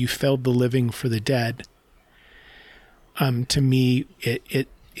quote, "You felled the living for the dead," to me,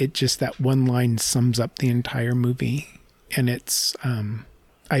 it just, that one line sums up the entire movie. And it's,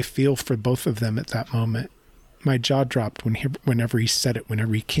 I feel for both of them at that moment. My jaw dropped whenever he said it,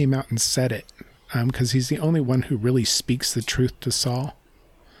 whenever he came out and said it, because he's the only one who really speaks the truth to Saul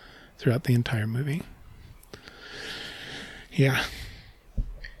throughout the entire movie. Yeah.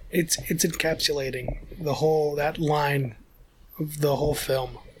 It's encapsulating that line of the whole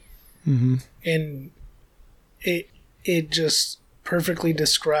film. Mm-hmm. And it just perfectly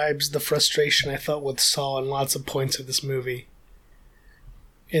describes the frustration I felt with Saul in lots of points of this movie.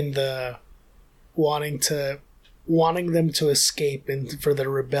 In the wanting them to escape and for their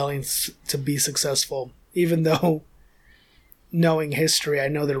rebellions to be successful, even though, knowing history, I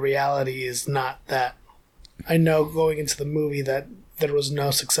know the reality is not that. I know going into the movie that there was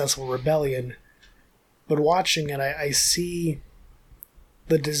no successful rebellion, but watching it, I see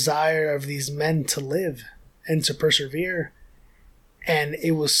the desire of these men to live and to persevere, and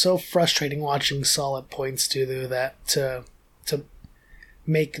it was so frustrating watching Saul at points do that to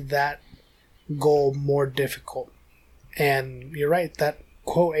make that goal more difficult. And you're right, that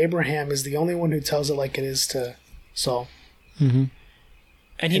quote, Abraham is the only one who tells it like it is to Saul. Mm-hmm.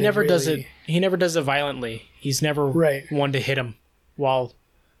 And he never does it. He never does it violently. He's never one to hit him. While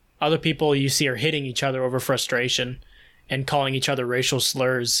other people you see are hitting each other over frustration and calling each other racial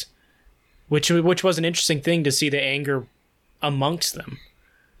slurs, which was an interesting thing to see, the anger amongst them.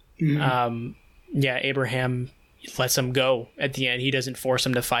 Mm-hmm. Abraham lets him go at the end. He doesn't force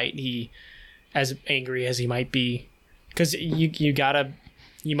him to fight. He, as angry as he might be, because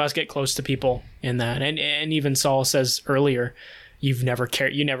you must get close to people in that. And even Saul says earlier, you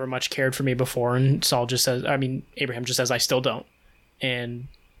never much cared for me before. And Abraham just says, I still don't. And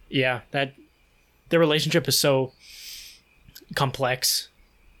yeah, that the relationship is so complex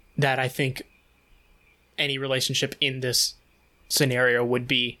that I think any relationship in this scenario would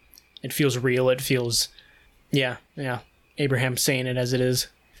be, it feels real. It feels, yeah. Abraham saying it as it is.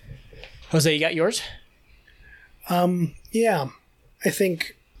 Jose, you got yours? Yeah. I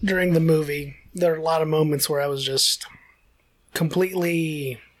think during the movie, there are a lot of moments where I was just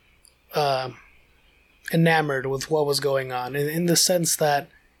completely enamored with what was going on, in the sense that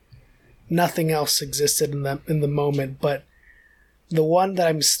nothing else existed in the moment. But the one that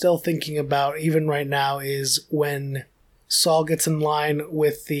I'm still thinking about even right now is when Saul gets in line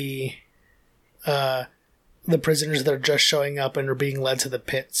with the prisoners that are just showing up and are being led to the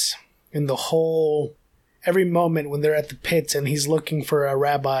pits. And every moment when they're at the pits and he's looking for a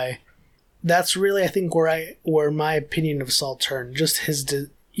rabbi, that's really, I think, where my opinion of Saul turned. Just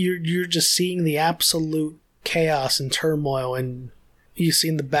you're just seeing the absolute chaos and turmoil, and you see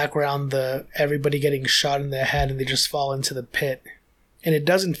in the background everybody getting shot in the head and they just fall into the pit. And it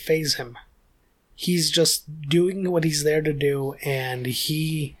doesn't faze him. He's just doing what he's there to do, and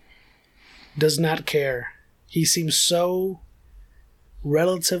he does not care. He seems so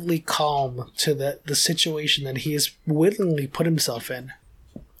relatively calm to the situation that he has willingly put himself in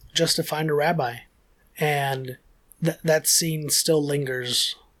just to find a rabbi. And that scene still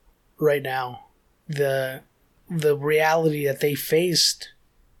lingers right now. The reality that they faced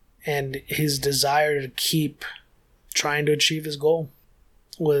and his desire to keep trying to achieve his goal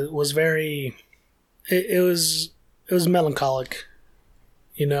was very... It was melancholic.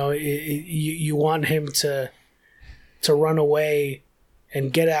 You know, you want him to run away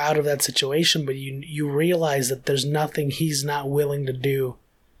and get out of that situation, but you realize that there's nothing he's not willing to do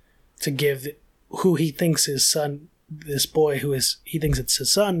to give who he thinks his son, this boy he thinks it's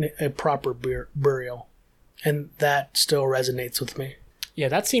his son, a proper burial. And that still resonates with me. Yeah,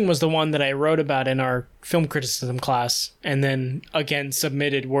 that scene was the one that I wrote about in our film criticism class, and then again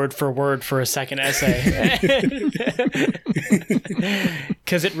submitted word for word for a second essay.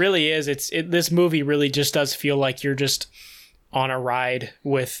 Because it really is. This movie really just does feel like you're just on a ride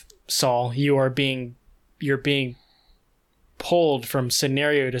with Saul. You're being pulled from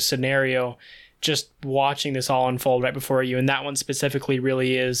scenario to scenario, just watching this all unfold right before you. And that one specifically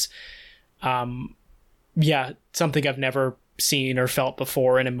really is, something I've never seen or felt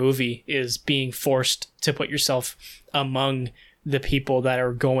before in a movie, is being forced to put yourself among the people that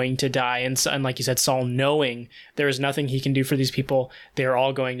are going to die. And like you said, Saul, knowing there is nothing he can do for these people, they're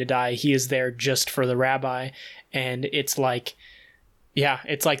all going to die. He is there just for the rabbi. And it's like,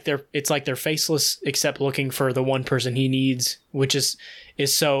 they're faceless, except looking for the one person he needs, which is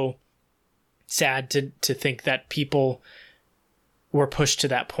so sad to think that people were pushed to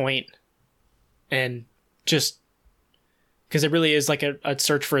that point. And just because it really is like a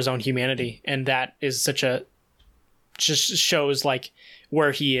search for his own humanity, and that is just shows like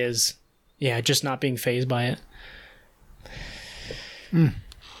where he is. Yeah, just not being fazed by it.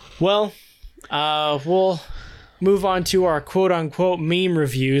 Well, we'll move on to our quote-unquote meme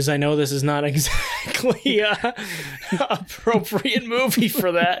reviews. I know this is not exactly a appropriate movie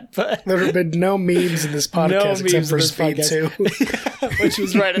for that, but there have been no memes in this podcast except for Speed 2. Which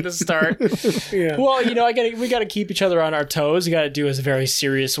was right at the start. Yeah. Well, we gotta keep each other on our toes. We gotta do a very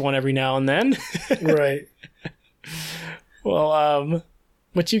serious one every now and then. Right. Well,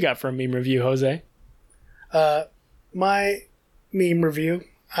 what you got for a meme review, Jose? My meme review,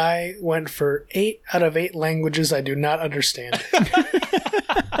 I went for 8 out of 8 languages I do not understand.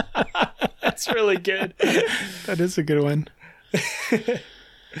 That's really good. That is a good one.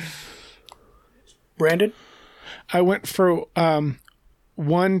 Brandon? I went for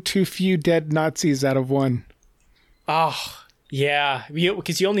 1 too few dead Nazis out of 1. Oh, yeah.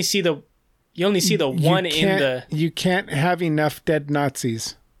 Because you only see the one in the... You can't have enough dead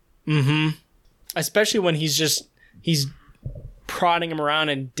Nazis. Mm-hmm. Especially when he's prodding him around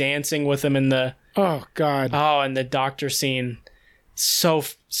and dancing with him in the... Oh, God. Oh, and the doctor scene. So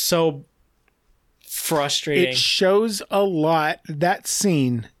frustrating. It shows a lot. That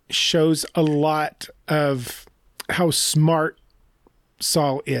scene shows a lot of how smart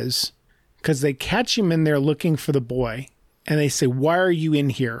Saul is. Because they catch him in there looking for the boy. And they say, why are you in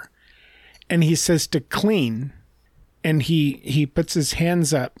here? And he says to clean. And he puts his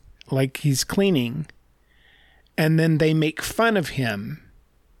hands up like he's cleaning. And then they make fun of him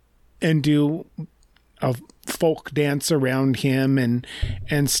and do a folk dance around him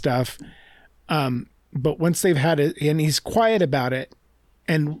and stuff. But once they've had it, and he's quiet about it,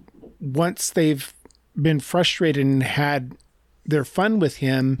 and once they've been frustrated and had their fun with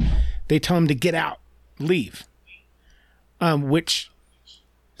him, they tell him to get out, leave. Which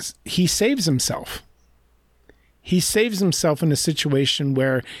he saves himself. He saves himself in a situation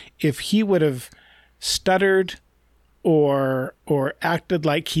where if he would have stuttered or acted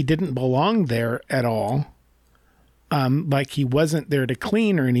like he didn't belong there at all, like he wasn't there to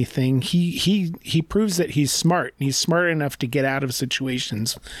clean or anything, he proves that he's smart. He's smart enough to get out of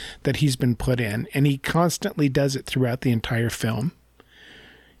situations that he's been put in, and he constantly does it throughout the entire film.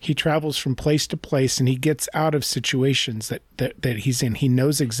 He travels from place to place, and he gets out of situations that he's in. He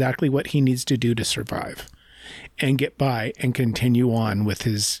knows exactly what he needs to do to survive and get by and continue on with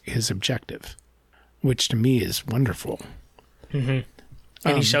his objective, which to me is wonderful. Mm-hmm.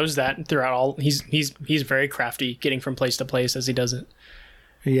 And he shows that throughout all. He's very crafty, getting from place to place as he does it.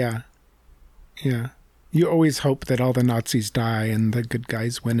 Yeah. You always hope that all the Nazis die and the good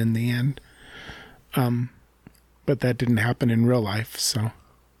guys win in the end. But that didn't happen in real life, so.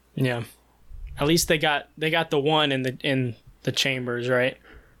 Yeah. At least they got the one in the chambers, right?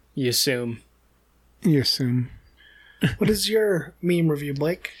 You assume. What is your meme review,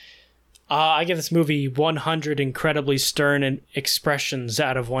 Blake? I give this movie 100 incredibly stern expressions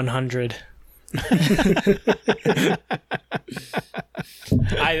out of 100.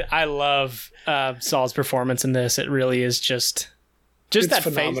 I love Saul's performance in this. It really is just it's that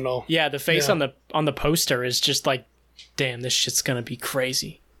phenomenal. Face. Yeah, the face on the poster is just like, damn, this shit's gonna be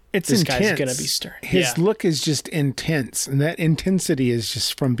crazy. This intense. Guy's gonna be stern. His look is just intense, and that intensity is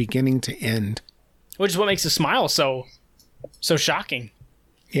just from beginning to end. Which is what makes a smile so shocking.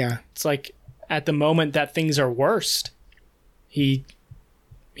 Yeah. It's like at the moment that things are worst, he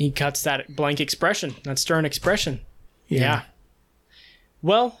cuts that blank expression, that stern expression. Yeah.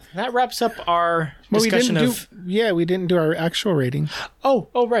 Well, that wraps up our discussion we didn't do our actual rating. Oh,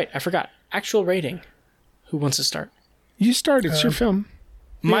 right. I forgot. Actual rating. Who wants to start? You start. It's your film.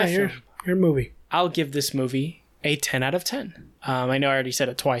 Film. Your movie. I'll give this movie a 10 out of 10. I know I already said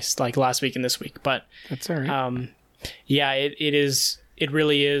it twice, like last week and this week, but that's all right. Yeah, it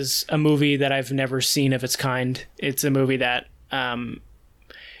really is a movie that I've never seen of its kind. It's a movie that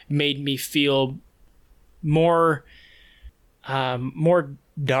made me feel more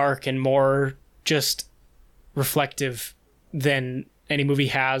dark and more just reflective than any movie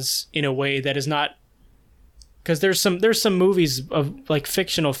has, in a way that is not, because there's some movies of like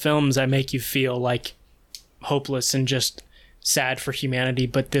fictional films that make you feel like hopeless and just sad for humanity,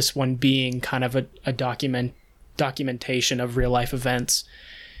 but this one being kind of a documentation of real life events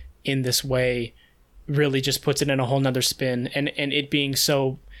in this way really just puts it in a whole nother spin, and it being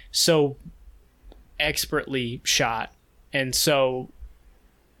so expertly shot and so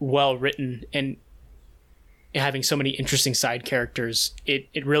well written and having so many interesting side characters,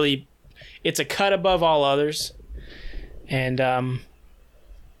 it's a cut above all others, and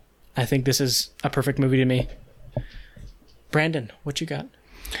I think this is a perfect movie to me. Brandon, what you got?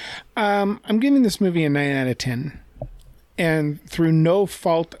 I'm giving this movie a 9 out of 10. And through no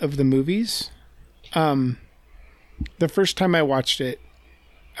fault of the movies, the first time I watched it,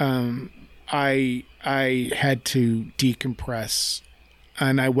 I had to decompress,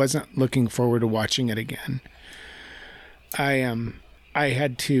 and I wasn't looking forward to watching it again. I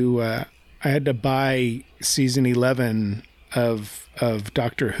had to buy season 11 of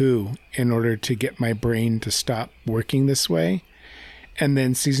Doctor Who in order to get my brain to stop working this way. And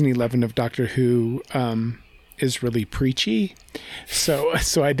then season 11 of Doctor Who is really preachy. So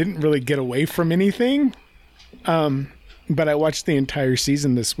I didn't really get away from anything. But I watched the entire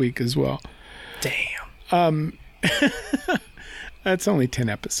season this week as well. Damn. That's only 10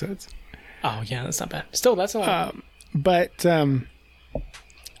 episodes. Oh, yeah, that's not bad. Still, that's a lot. But on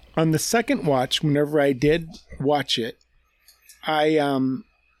the second watch, whenever I did watch it, I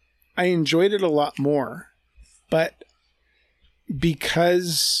enjoyed it a lot more. But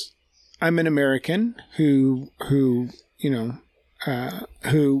because I'm an American who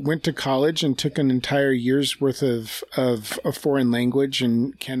went to college and took an entire year's worth of a foreign language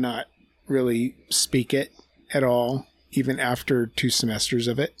and cannot really speak it at all, even after 2 semesters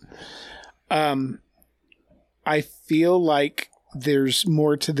of it, I feel like there's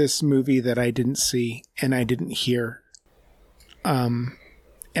more to this movie that I didn't see and I didn't hear. And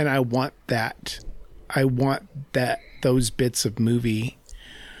I want that. I want those bits of movie.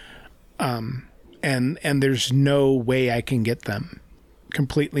 And there's no way I can get them.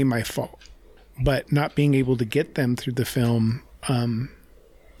 Completely my fault. But not being able to get them through the film,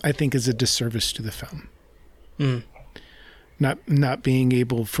 I think is a disservice to the film. Mm. Not being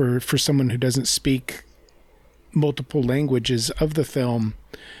able for someone who doesn't speak multiple languages of the film,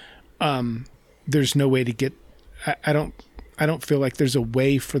 there's no way to get. I don't feel like there's a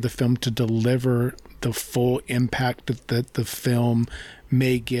way for the film to deliver the full impact that the film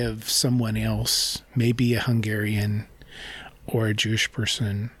may give someone else, maybe a Hungarian or a Jewish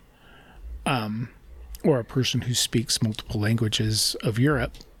person, or a person who speaks multiple languages of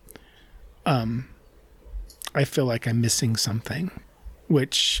Europe. I feel like I'm missing something,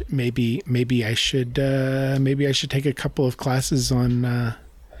 which maybe I should take a couple of classes on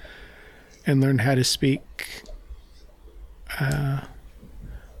and learn how to speak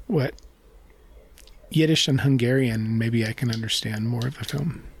Yiddish and Hungarian. Maybe I can understand more of the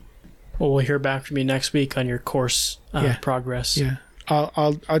film. Well, we'll hear back from you next week on your course progress. Yeah,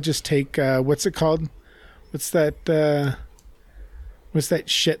 I'll just take what's it called? What's that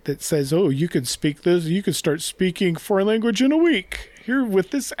shit that says, oh, you could speak this, you could start speaking foreign language in a week here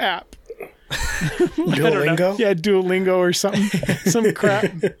with this app. Duolingo? Yeah, Duolingo or something. Some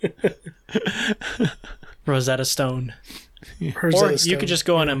crap. Rosetta Stone. Or you could just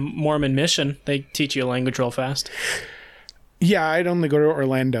go on a Mormon mission. They teach you a language real fast. Yeah, I'd only go to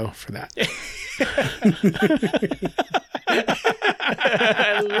Orlando for that.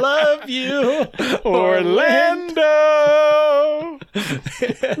 I love you, Orlando.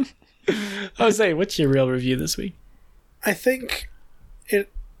 Jose, what's your real review this week? I think it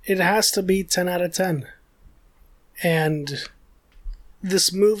has to be 10 out of 10. And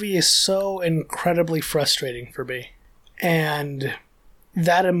this movie is so incredibly frustrating for me. And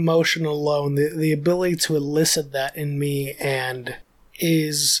that emotion alone, the ability to elicit that in me and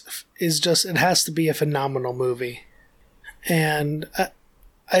is just, it has to be a phenomenal movie. And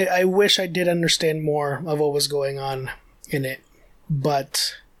I wish I did understand more of what was going on in it.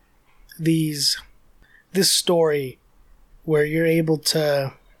 But this story where you're able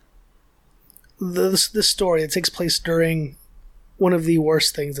to, this story that takes place during one of the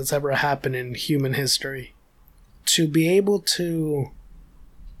worst things that's ever happened in human history, to be able to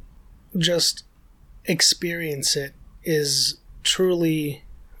just experience it is truly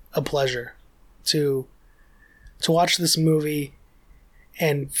a pleasure. To watch this movie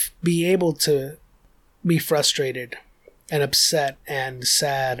and be able to be frustrated and upset and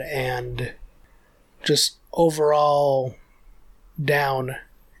sad and just overall down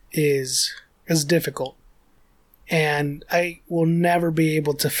is difficult. And I will never be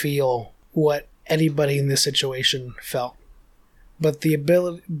able to feel what anybody in this situation felt. But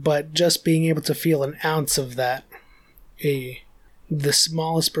just being able to feel an ounce of that, the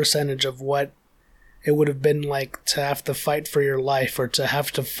smallest percentage of what it would have been like to have to fight for your life, or to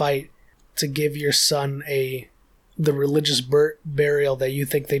have to fight to give your son the religious burial that you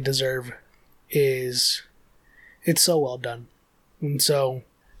think they deserve, it's so well done. And so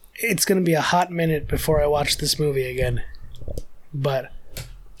it's going to be a hot minute before I watch this movie again. But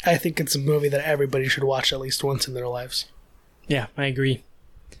I think it's a movie that everybody should watch at least once in their lives. Yeah, I agree.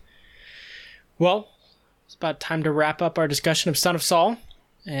 Well, it's about time to wrap up our discussion of Son of Saul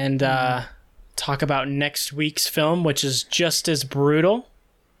and talk about next week's film, which is just as brutal.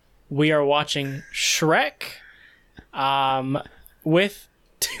 We are watching Shrek with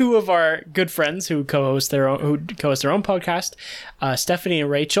two of our good friends who co-host their own podcast. Stephanie and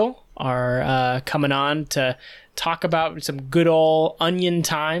Rachel are coming on to talk about some good old Onion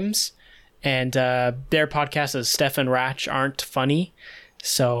times, and their podcast is Steph and Ratch Aren't Funny.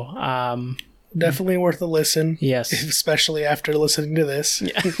 So definitely worth a listen. Yes, especially after listening to this.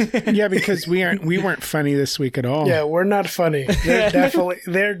 Yeah, because we weren't funny this week at all. Yeah, we're not funny. They're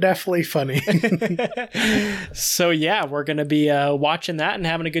definitely funny. So yeah, we're gonna be watching that and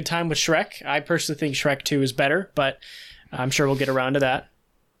having a good time with Shrek. I personally think Shrek 2 is better, but I'm sure we'll get around to that.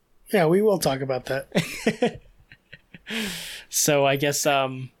 Yeah, we will talk about that. So I guess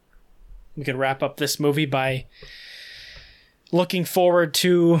we could wrap up this movie by looking forward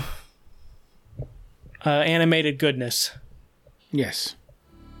to animated goodness. Yes.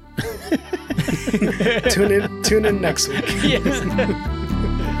 Tune in next week. Yes.